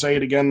before, and I'll say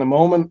it again. The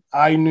moment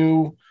I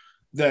knew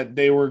that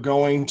they were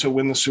going to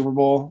win the Super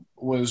Bowl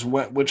was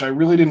which I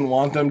really didn't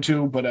want them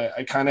to, but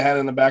I kind of had it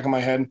in the back of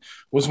my head,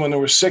 was when there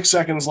were 6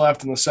 seconds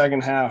left in the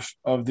second half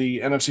of the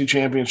NFC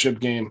Championship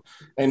game,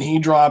 and he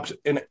dropped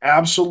an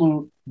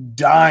absolute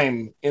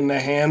dime in the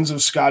hands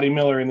of Scotty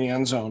Miller in the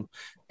end zone.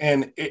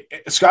 And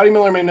Scotty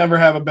Miller may never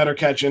have a better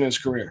catch in his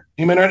career.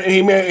 He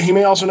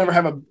may also never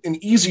have an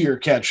easier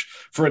catch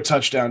for a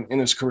touchdown in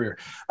his career.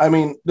 I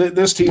mean,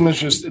 this team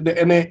is just,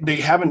 and they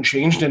haven't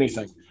changed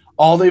anything.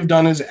 All they've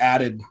done is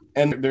added,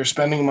 and they're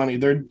spending money.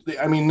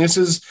 This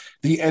is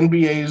the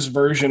NBA's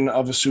version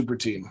of a super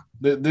team.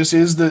 This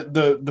is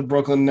the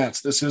Brooklyn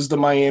Nets. This is the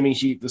Miami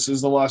Heat. This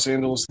is the Los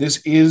Angeles.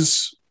 This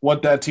is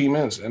what that team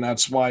is, and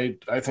that's why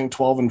I think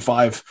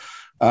 12-5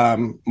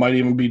 might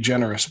even be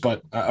generous,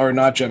 or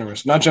not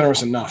generous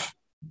enough.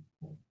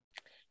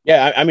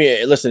 Yeah, I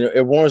mean, listen,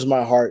 it warms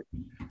my heart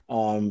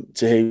to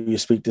hear you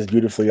speak this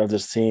beautifully of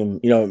this team.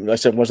 Like I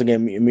said, once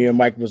again, me and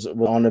Mike was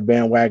on the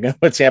bandwagon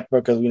with Tampa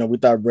because we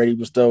thought Brady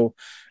would still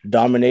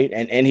dominate,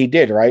 and he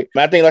did, right?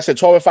 But I think, like I said,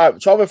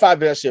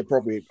 12-5 is actually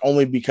appropriate,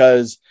 only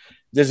because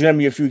there's going to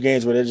be a few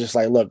games where they're just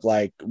like, look,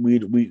 like we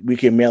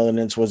can mail it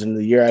in towards the end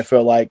of the year, I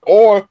feel like.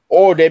 Or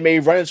they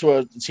may run into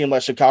a team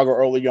like Chicago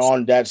early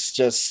on that's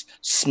just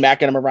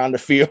smacking them around the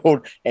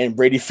field and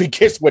Brady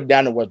forgets what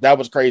down it was. That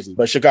was crazy.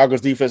 But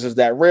Chicago's defense is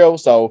that real.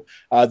 So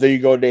there you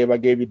go, Dave. I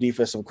gave your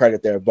defense some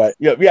credit there. But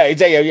yeah,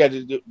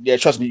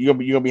 trust me, you're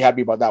gonna be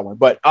happy about that one.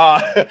 But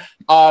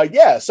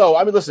yeah, so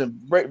I mean, listen,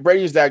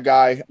 Brady's that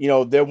guy.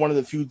 They're one of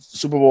the few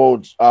Super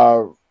Bowl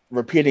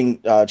repeating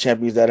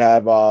champions that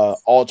have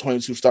all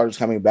 22 starters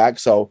coming back.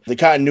 So the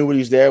continuity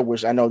is there,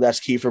 which I know that's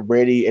key for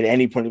Brady at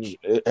any point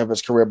of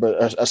his career,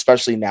 but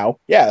especially now.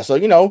 Yeah. So,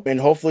 and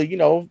hopefully,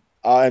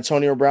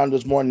 Antonio Brown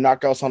does more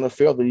knockouts on the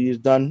field than he's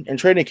done in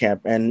training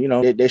camp, and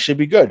they should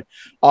be good.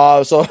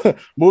 So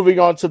moving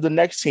on to the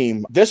next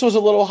team. This was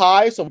a little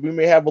high, so we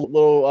may have a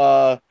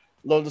little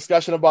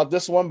discussion about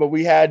this one, but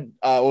we had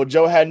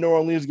Joe had New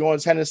Orleans going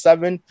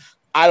 10-7.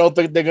 I don't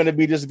think they're going to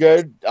be this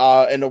good.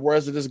 In the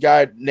words of this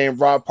guy named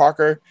Rob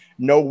Parker,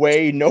 no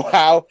way, no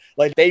how.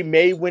 Like, they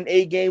may win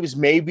 8 games,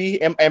 maybe,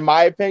 in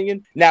my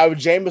opinion. Now, if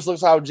Jameis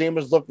looks how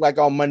Jameis looked like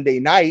on Monday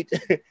night,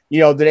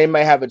 then they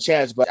might have a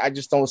chance. But I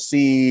just don't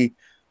see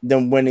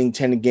them winning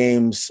 10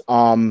 games,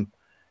 in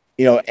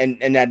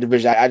that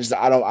division. I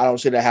don't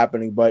see that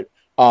happening. But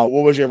what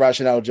was your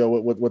rationale,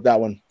 Joe, with that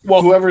one?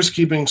 Well, whoever's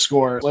keeping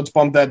score, let's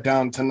bump that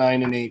down to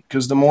 9-8,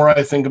 because the more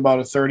I think about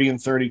a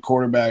 30-30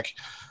 quarterback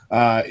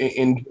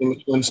in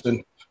Jameis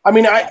Winston. I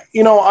mean,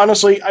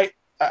 honestly, I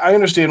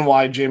understand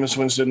why Jameis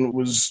Winston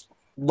was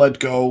let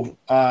go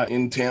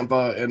in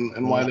Tampa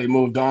and why they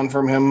moved on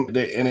from him. And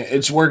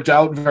it's worked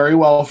out very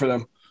well for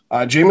them.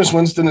 Jameis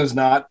Winston is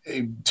not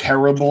a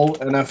terrible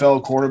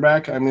NFL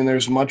quarterback. I mean,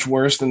 there's much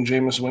worse than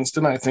Jameis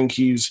Winston. I think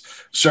he's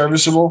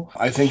serviceable.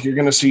 I think you're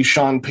going to see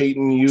Sean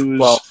Payton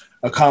use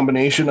a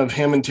combination of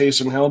him and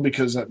Taysom Hill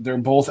because they're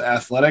both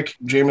athletic.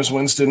 Jameis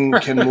Winston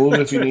can move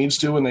if he needs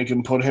to, and they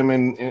can put him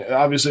in.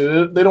 Obviously,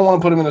 they don't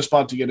want to put him in a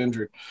spot to get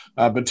injured.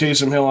 But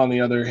Taysom Hill, on the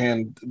other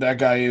hand, that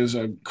guy is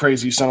a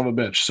crazy son of a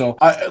bitch. So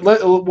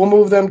we'll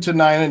move them to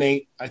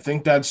 9-8. I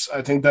think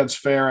that's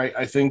fair.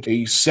 I think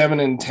a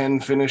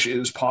 7-10 finish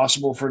is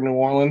possible for New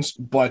Orleans,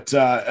 but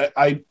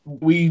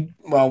we'll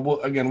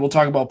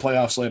talk about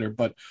playoffs later.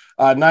 But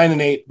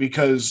 9-8,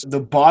 because the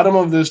bottom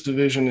of this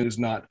division is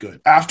not good.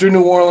 After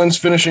New Orleans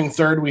finishing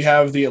third, we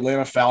have the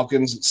Atlanta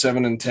Falcons at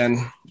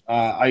 7-10.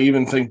 I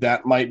even think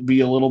that might be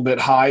a little bit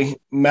high.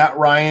 Matt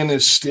Ryan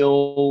is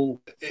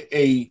still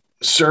a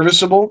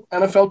serviceable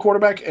NFL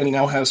quarterback, and he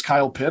now has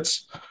Kyle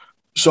Pitts.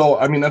 So,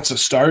 I mean, that's a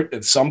start.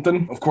 It's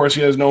something. Of course,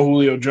 he has no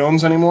Julio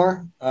Jones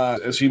anymore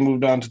as he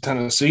moved on to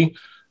Tennessee.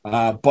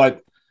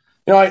 But,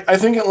 you know, I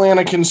think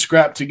Atlanta can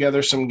scrap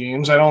together some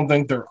games. I don't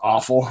think they're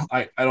awful.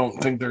 I don't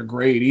think they're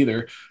great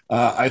either.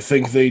 I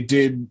think they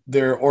did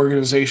their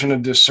organization a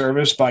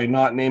disservice by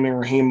not naming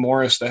Raheem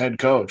Morris the head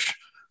coach,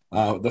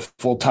 the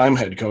full-time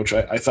head coach.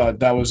 I thought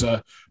that was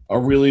a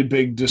really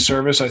big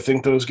disservice. I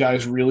think those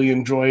guys really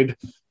enjoyed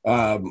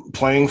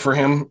playing for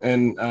him,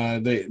 and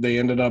they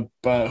ended up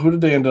who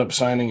did they end up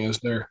signing as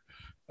their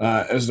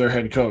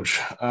head coach?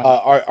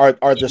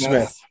 Arthur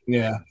Smith.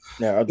 Yeah.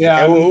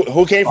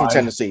 Who came from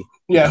Tennessee?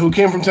 Yeah, who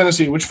came from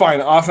Tennessee? Which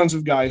fine,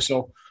 offensive guy.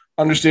 So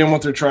understand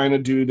what they're trying to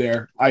do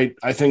there. I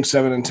think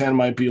 7-10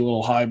 might be a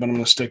little high, but I'm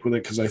going to stick with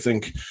it because I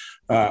think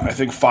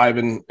 5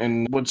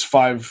 and what's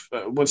 5?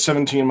 What's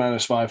 17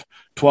 minus 5?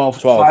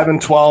 12.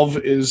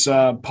 5-12 is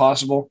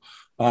possible.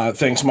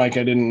 Thanks, Mike.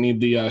 I didn't need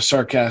the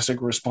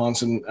sarcastic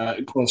response and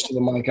close to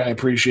the mic. I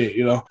appreciate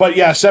you. But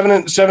yeah,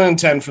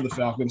 7-10 for the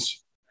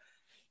Falcons.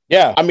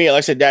 Yeah, I mean, like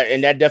I said,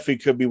 that definitely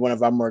could be one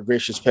of our more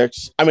gracious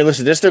picks. I mean,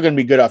 listen, they're still going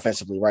to be good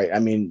offensively, right? I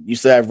mean, you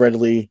still have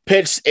Ridley.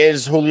 Pitts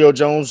is Julio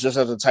Jones just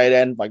as a tight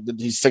end. Like,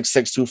 he's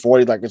 6'6",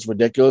 240. Like, it's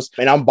ridiculous.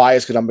 And I'm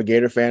biased because I'm a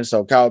Gator fan,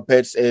 so Kyle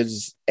Pitts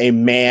is a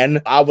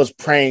man. I was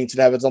praying to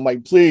that. I'm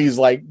like, please,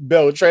 like,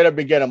 Bill, trade up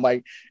again. I'm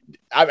like,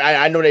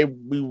 I know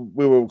we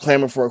were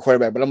clamoring for a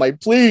quarterback, but I'm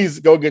like, please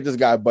go get this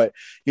guy. But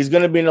he's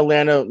going to be in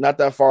Atlanta, not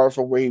that far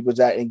from where he was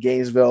at in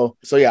Gainesville.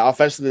 So, yeah,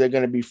 offensively, they're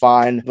going to be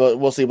fine. But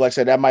we'll see. Like I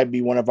said, that might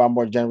be one of our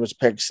more generous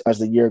picks as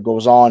the year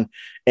goes on.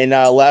 And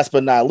last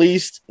but not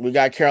least, we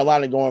got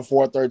Carolina going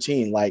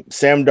 4-13. Like,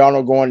 Sam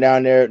Darnold going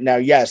down there. Now,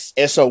 yes,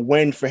 it's a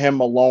win for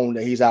him alone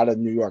that he's out of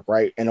New York,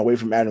 right? And away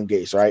from Adam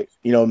Gase, right?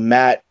 You know,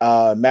 Matt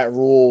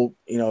Rule,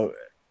 you know,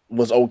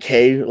 was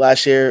okay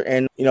last year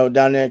and, you know,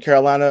 down there in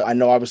Carolina. I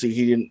know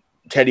obviously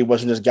Teddy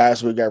wasn't this guy,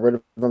 so we got rid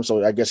of him.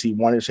 So I guess he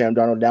wanted Sam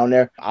Darnold down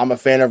there. I'm a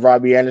fan of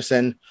Robbie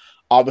Anderson.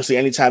 Obviously,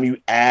 anytime you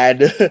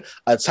add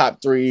a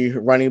top 3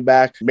 running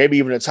back, maybe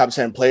even a top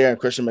 10 player and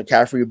Christian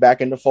McCaffrey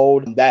back in the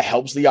fold, that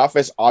helps the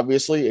offense.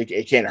 Obviously,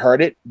 it can't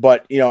hurt it.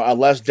 But, you know,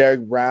 unless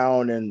Derek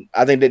Brown and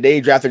I think that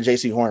they drafted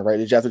J.C. Horn, right?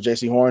 They drafted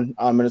J.C. Horn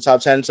in the top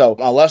 10. So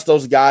unless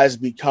those guys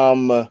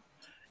become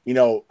you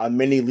know, a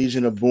mini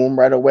Legion of Boom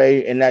right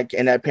away in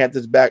that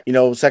Panthers back, you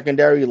know,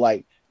 secondary,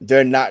 like,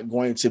 they're not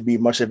going to be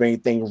much of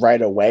anything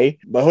right away.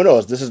 But who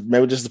knows? This is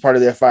part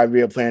of their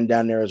 5-year plan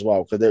down there as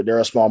well, because they're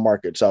a small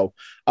market. So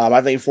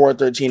I think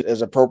 4-13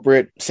 is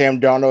appropriate. Sam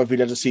Darnold, if he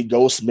doesn't see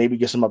ghosts, maybe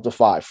gets him up to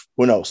 5.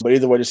 Who knows? But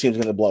either way, this team's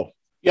going to blow.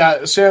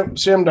 Yeah, Sam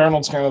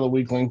Darnold's kind of the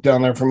weak link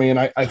down there for me, and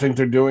I think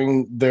they're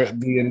doing the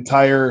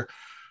entire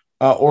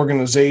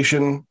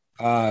organization,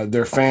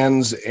 their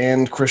fans,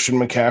 and Christian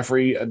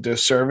McCaffrey a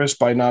disservice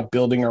by not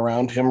building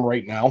around him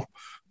right now.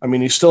 I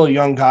mean, he's still a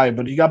young guy,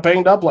 but he got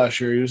banged up last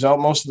year. He was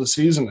out most of the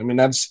season. I mean,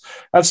 that's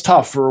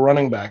tough for a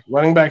running back.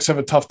 Running backs have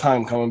a tough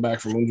time coming back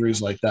from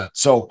injuries like that.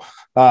 So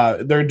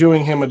they're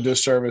doing him a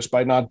disservice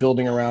by not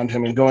building around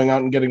him and going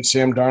out and getting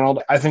Sam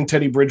Darnold. I think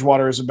Teddy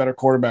Bridgewater is a better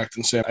quarterback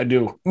than Sam. I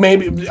do.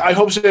 Maybe. I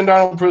hope Sam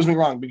Darnold proves me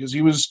wrong, because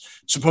he was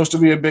supposed to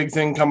be a big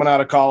thing coming out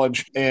of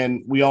college,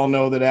 and we all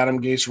know that Adam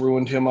Gase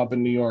ruined him up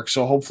in New York.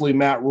 So hopefully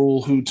Matt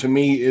Rule, who to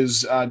me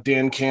is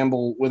Dan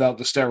Campbell without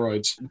the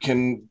steroids,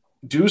 can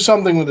do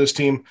something with this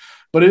team.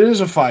 But it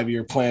is a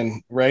 5-year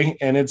plan, Ray,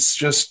 and it's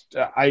just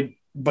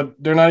but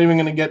they're not even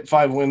going to get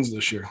 5 wins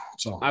this year.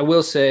 So I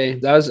will say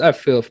I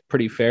feel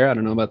pretty fair. I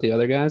don't know about the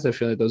other guys. I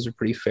feel like those are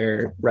pretty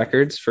fair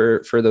records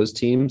for those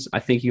teams. I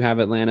think you have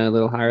Atlanta a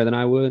little higher than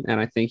I would, and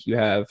I think you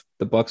have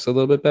the Bucs a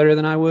little bit better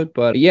than I would.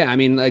 But yeah, I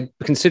mean, like,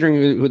 considering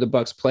who the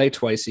Bucs play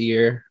twice a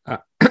year,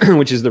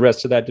 which is the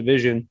rest of that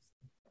division,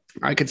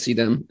 I could see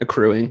them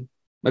accruing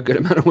a good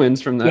amount of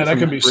wins from that. Yeah, that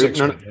could be 6.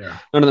 None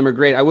of them are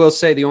great. I will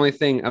say the only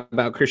thing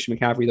about Christian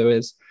McCaffrey, though,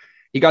 is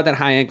he got that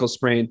high ankle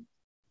sprain.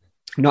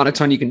 Not a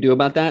ton you can do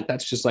about that.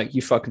 That's just like,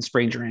 you fucking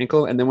sprained your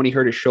ankle. And then when he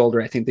hurt his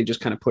shoulder, I think they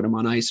just kind of put him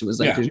on ice. It was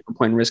like, there's no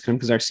point in risking him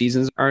because our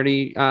season's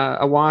already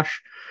a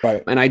wash.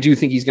 Right. And I do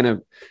think he's going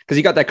to, because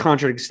he got that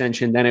contract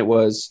extension, then it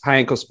was high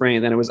ankle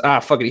sprain. Then it was,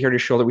 fuck it, he hurt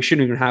his shoulder. We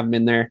shouldn't even have him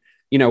in there.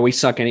 You know, we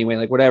suck anyway,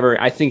 like whatever.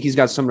 I think he's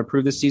got something to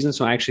prove this season.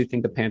 So I actually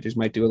think the Panthers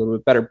might do a little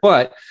bit better.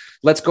 But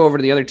let's go over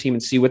to the other team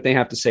and see what they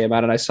have to say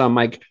about it. I saw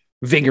Mike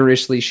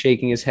vigorously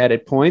shaking his head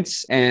at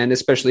points, and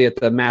especially at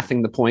the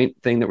mathing the point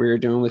thing that we were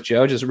doing with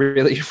Joe, just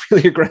really,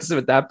 really aggressive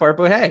at that part.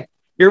 But hey,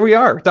 here we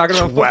are talking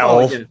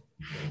about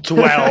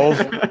 12.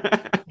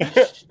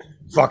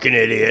 Fucking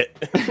idiot.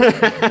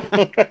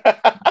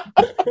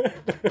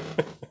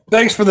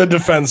 Thanks for the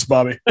defense,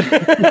 Bobby.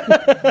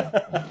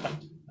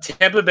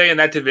 Tampa Bay in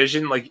that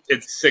division, like,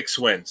 it's 6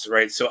 wins,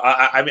 right? So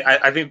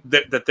I think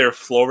that their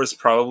floor is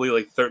probably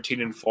like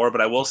 13-4. But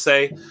I will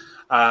say,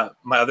 my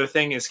other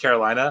thing is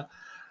Carolina.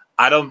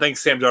 I don't think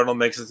Sam Darnold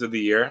makes it through the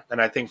year,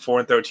 and I think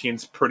 4-13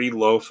 is pretty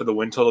low for the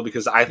win total,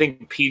 because I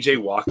think PJ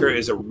Walker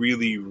is a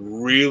really,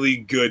 really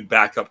good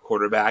backup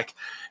quarterback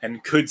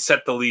and could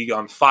set the league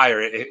on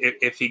fire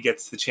if he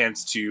gets the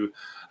chance to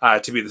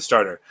be the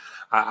starter.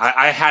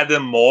 I had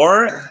them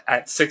more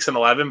at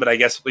 6-11, but I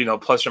guess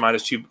plus or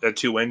minus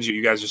two wins.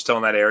 You guys are still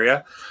in that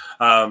area.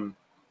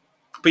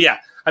 But yeah,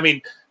 I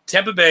mean,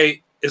 Tampa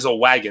Bay is a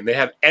wagon. They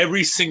have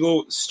every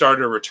single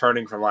starter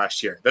returning from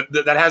last year.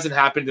 That hasn't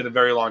happened in a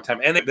very long time,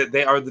 and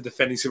they are the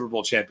defending Super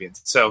Bowl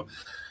champions. So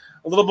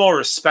a little more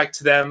respect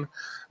to them.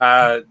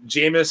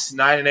 Jameis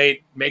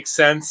 9-8 makes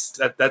sense.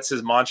 That's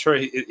his mantra.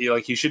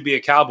 He should be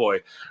a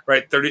Cowboy,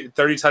 right?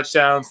 30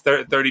 touchdowns,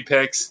 30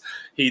 picks.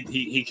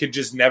 He could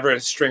just never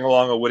string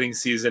along a winning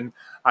season.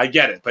 I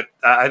get it, but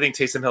I think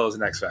Taysom Hill is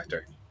an X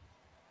factor.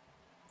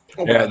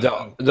 Yeah,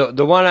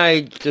 the one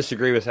I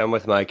disagree with him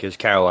with, Mike, is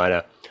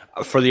Carolina,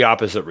 for the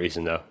opposite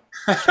reason, though.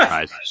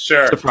 Surprise.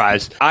 Sure.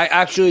 Surprise. I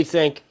actually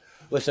think,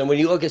 listen, when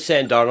you look at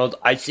Sam Darnold,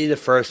 I see the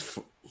first,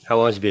 how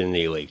long has he been in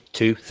the league?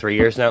 2-3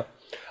 years now?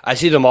 I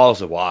see them all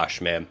as a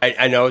wash, man.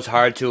 I know it's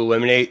hard to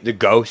eliminate the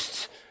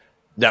ghosts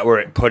that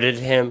were put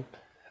into him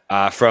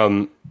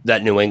from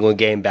that New England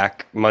game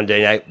back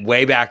Monday night,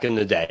 way back in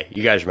the day.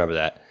 You guys remember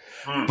that.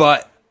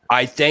 But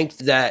I think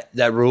that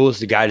Rule is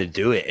the guy to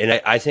do it.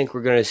 And I think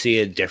we're going to see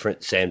a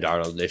different Sam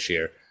Darnold this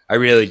year. I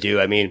really do.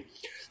 I mean,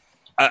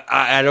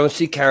 I don't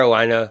see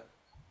Carolina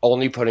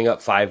only putting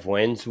up 5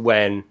 wins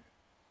when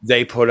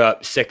they put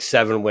up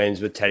 6-7 wins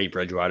with Teddy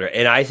Bridgewater.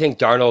 And I think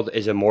Darnold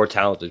is a more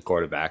talented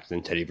quarterback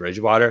than Teddy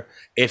Bridgewater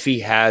if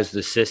he has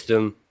the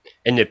system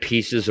and the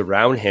pieces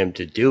around him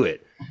to do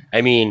it.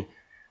 I mean,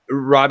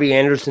 Robbie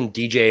Anderson,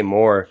 DJ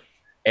Moore,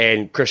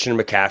 and Christian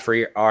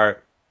McCaffrey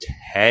are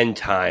 10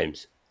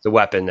 times the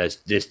weapon that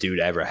this dude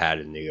ever had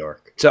in New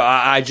York. So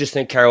I just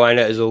think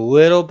Carolina is a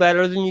little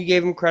better than you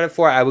gave him credit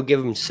for. I would give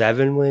him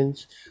 7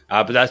 wins.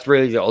 But that's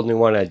really the only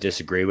one I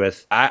disagree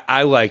with.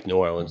 I like New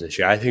Orleans this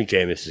year. I think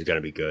Jameis is going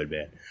to be good,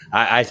 man.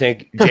 I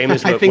think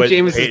Jameis. I think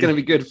Jameis is going to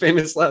be good.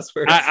 Famous last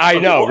words. I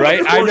know,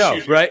 right? I know,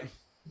 right?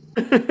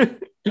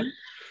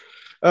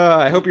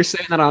 I hope you're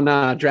saying that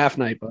on draft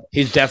night. But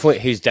he's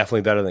definitely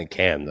better than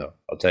Cam, though.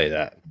 I'll tell you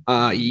that.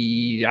 I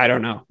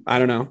don't know.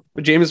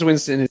 But Jameis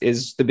Winston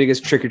is the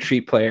biggest trick or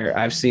treat player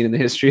I've seen in the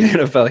history of the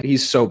NFL.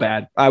 He's so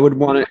bad. I would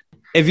want to.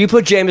 If you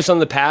put Jameis on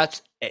the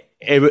Pats,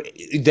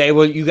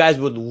 you guys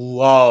would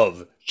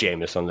love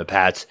Jameis on the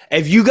Pats.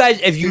 If you guys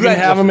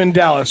have him in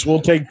Dallas,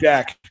 we'll take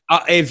Dak.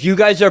 If you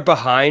guys are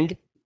behind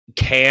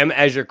Cam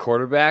as your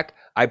quarterback,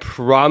 I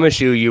promise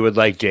you would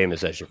like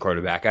Jameis as your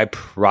quarterback. I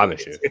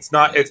promise you.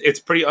 It's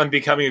pretty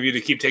unbecoming of you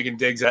to keep taking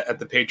digs at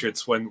the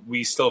Patriots when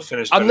we still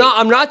finished. I'm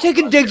not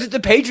taking digs at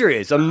the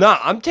Patriots.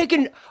 I'm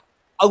taking.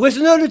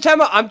 Listen to the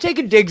time. I'm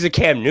taking digs at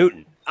Cam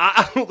Newton.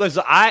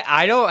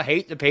 I don't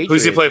hate the Patriots.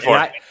 Who's he play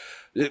for?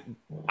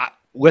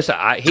 Listen,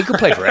 he could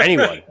play for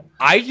anyone.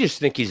 I just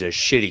think he's a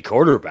shitty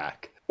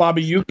quarterback.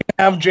 Bobby, you can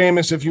have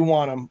Jameis if you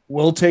want him.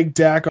 We'll take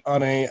Dak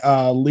on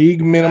a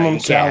league minimum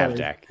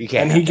salary. He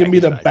can be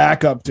the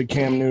backup to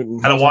Cam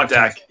Newton. I don't want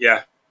Dak.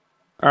 Yeah.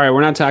 All right,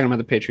 we're not talking about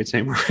the Patriots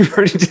anymore. We've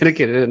already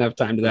dedicated enough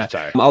time to that.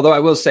 Although I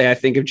will say, I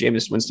think if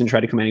Jameis Winston tried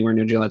to come anywhere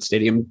near Gillette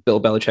Stadium,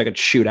 Bill Belichick would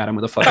shoot at him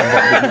with a fucking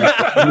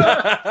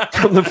ball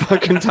from the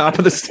fucking top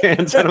of the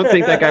stands. I don't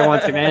think that guy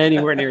wants him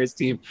anywhere near his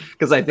team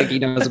because I think he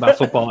knows about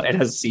football and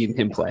has seen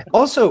him play.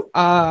 Also,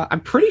 I'm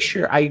pretty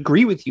sure I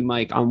agree with you,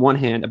 Mike, on one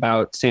hand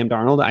about Sam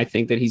Darnold. I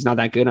think that he's not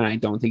that good, and I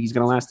don't think he's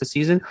going to last the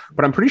season.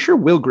 But I'm pretty sure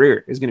Will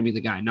Grier is going to be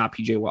the guy, not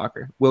PJ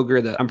Walker. Will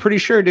Grier, I'm pretty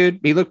sure, dude.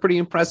 He looked pretty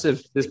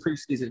impressive this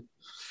preseason.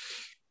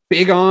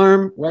 Big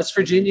arm, West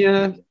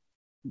Virginia.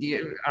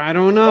 Yeah, I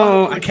don't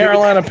know. The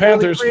Carolina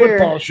Panthers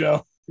football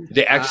show.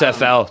 The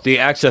XFL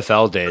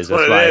days.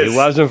 That's why he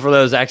loves him for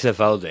those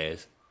XFL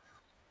days.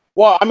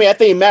 Well, I mean, I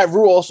think Matt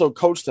Rule also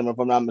coached him, if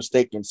I'm not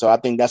mistaken. So I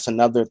think that's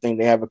another thing.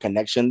 They have a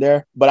connection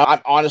there.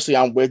 But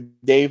I'm with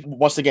Dave.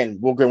 Once again,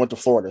 Will Grier went to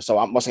Florida, so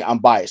I'm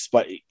biased.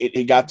 But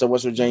he got to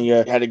West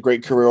Virginia, had a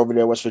great career over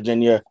there, West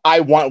Virginia.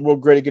 I want Will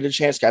Grier to get a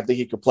chance. I think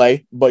he could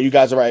play. But you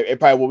guys are right. It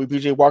probably will be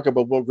PJ Walker,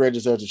 but Will Grier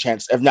deserves a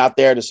chance. If not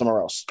there, to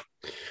somewhere else.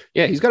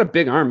 Yeah, he's got a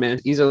big arm,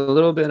 man. He's a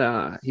little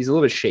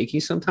bit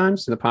shaky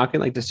sometimes in the pocket,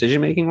 like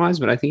decision making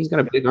wise. But I think he's got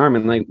a big arm,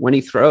 and like when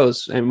he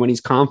throws and when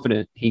he's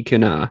confident, he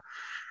can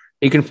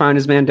find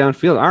his man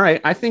downfield. All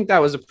right. I think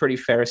that was a pretty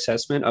fair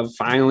assessment of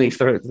finally,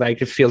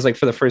 it feels like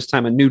for the first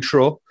time, a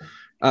neutral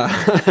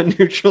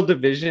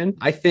division.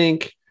 I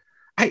think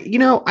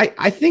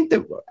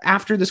that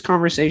after this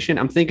conversation,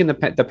 I'm thinking the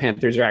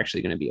Panthers are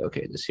actually going to be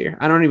okay this year.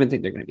 I don't even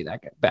think they're going to be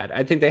that bad.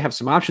 I think they have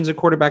some options at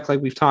quarterback,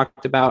 like we've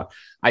talked about.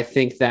 I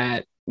think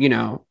that,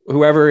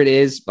 whoever it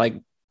is, like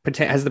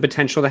has the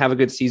potential to have a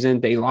good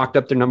season. They locked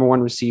up their number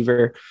one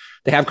receiver.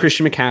 They have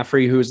Christian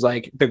McCaffrey, who's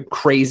like the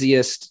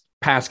craziest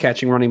pass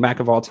catching running back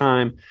of all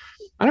time.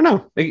 I don't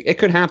know. It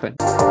could happen.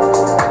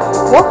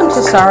 Welcome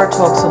to Sarah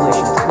Talk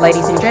Solutions.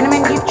 Ladies and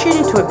gentlemen, you've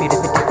tuned into a bit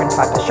of a different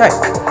type of show.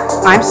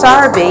 I'm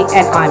Sarah B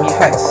and I'm your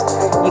host.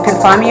 You can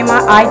find me on my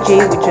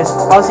IG, which is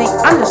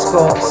Aussie_Sarah_LA.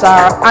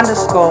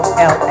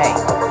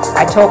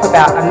 I talk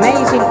about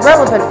amazing,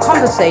 relevant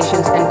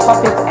conversations and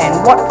topics and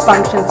what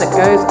functions that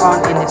goes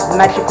on in this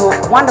magical,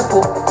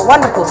 wonderful,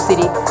 wonderful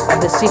city of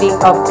the City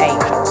of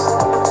Angels.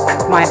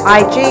 My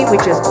IG,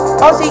 which is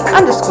Aussie_Sarah_LA.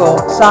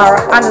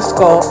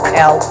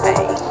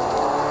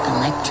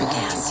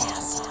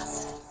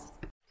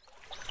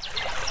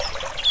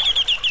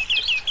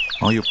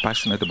 Are you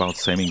passionate about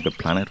saving the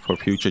planet for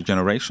future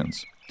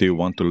generations? Do you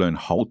want to learn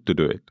how to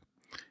do it?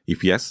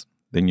 If yes,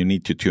 then you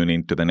need to tune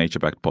in to the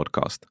NatureBacked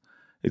podcast.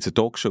 It's a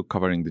talk show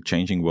covering the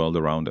changing world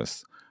around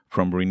us,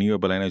 from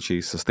renewable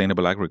energy,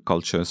 sustainable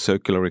agriculture,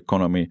 circular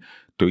economy,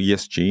 to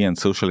ESG and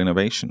social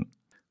innovation.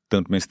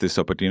 Don't miss this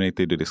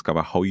opportunity to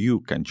discover how you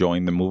can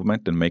join the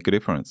movement and make a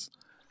difference.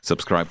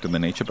 Subscribe to the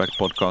NatureBacked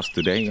podcast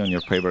today on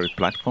your favorite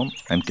platform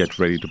and get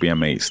ready to be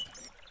amazed.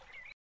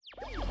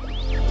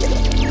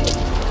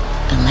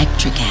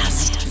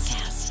 Electricast.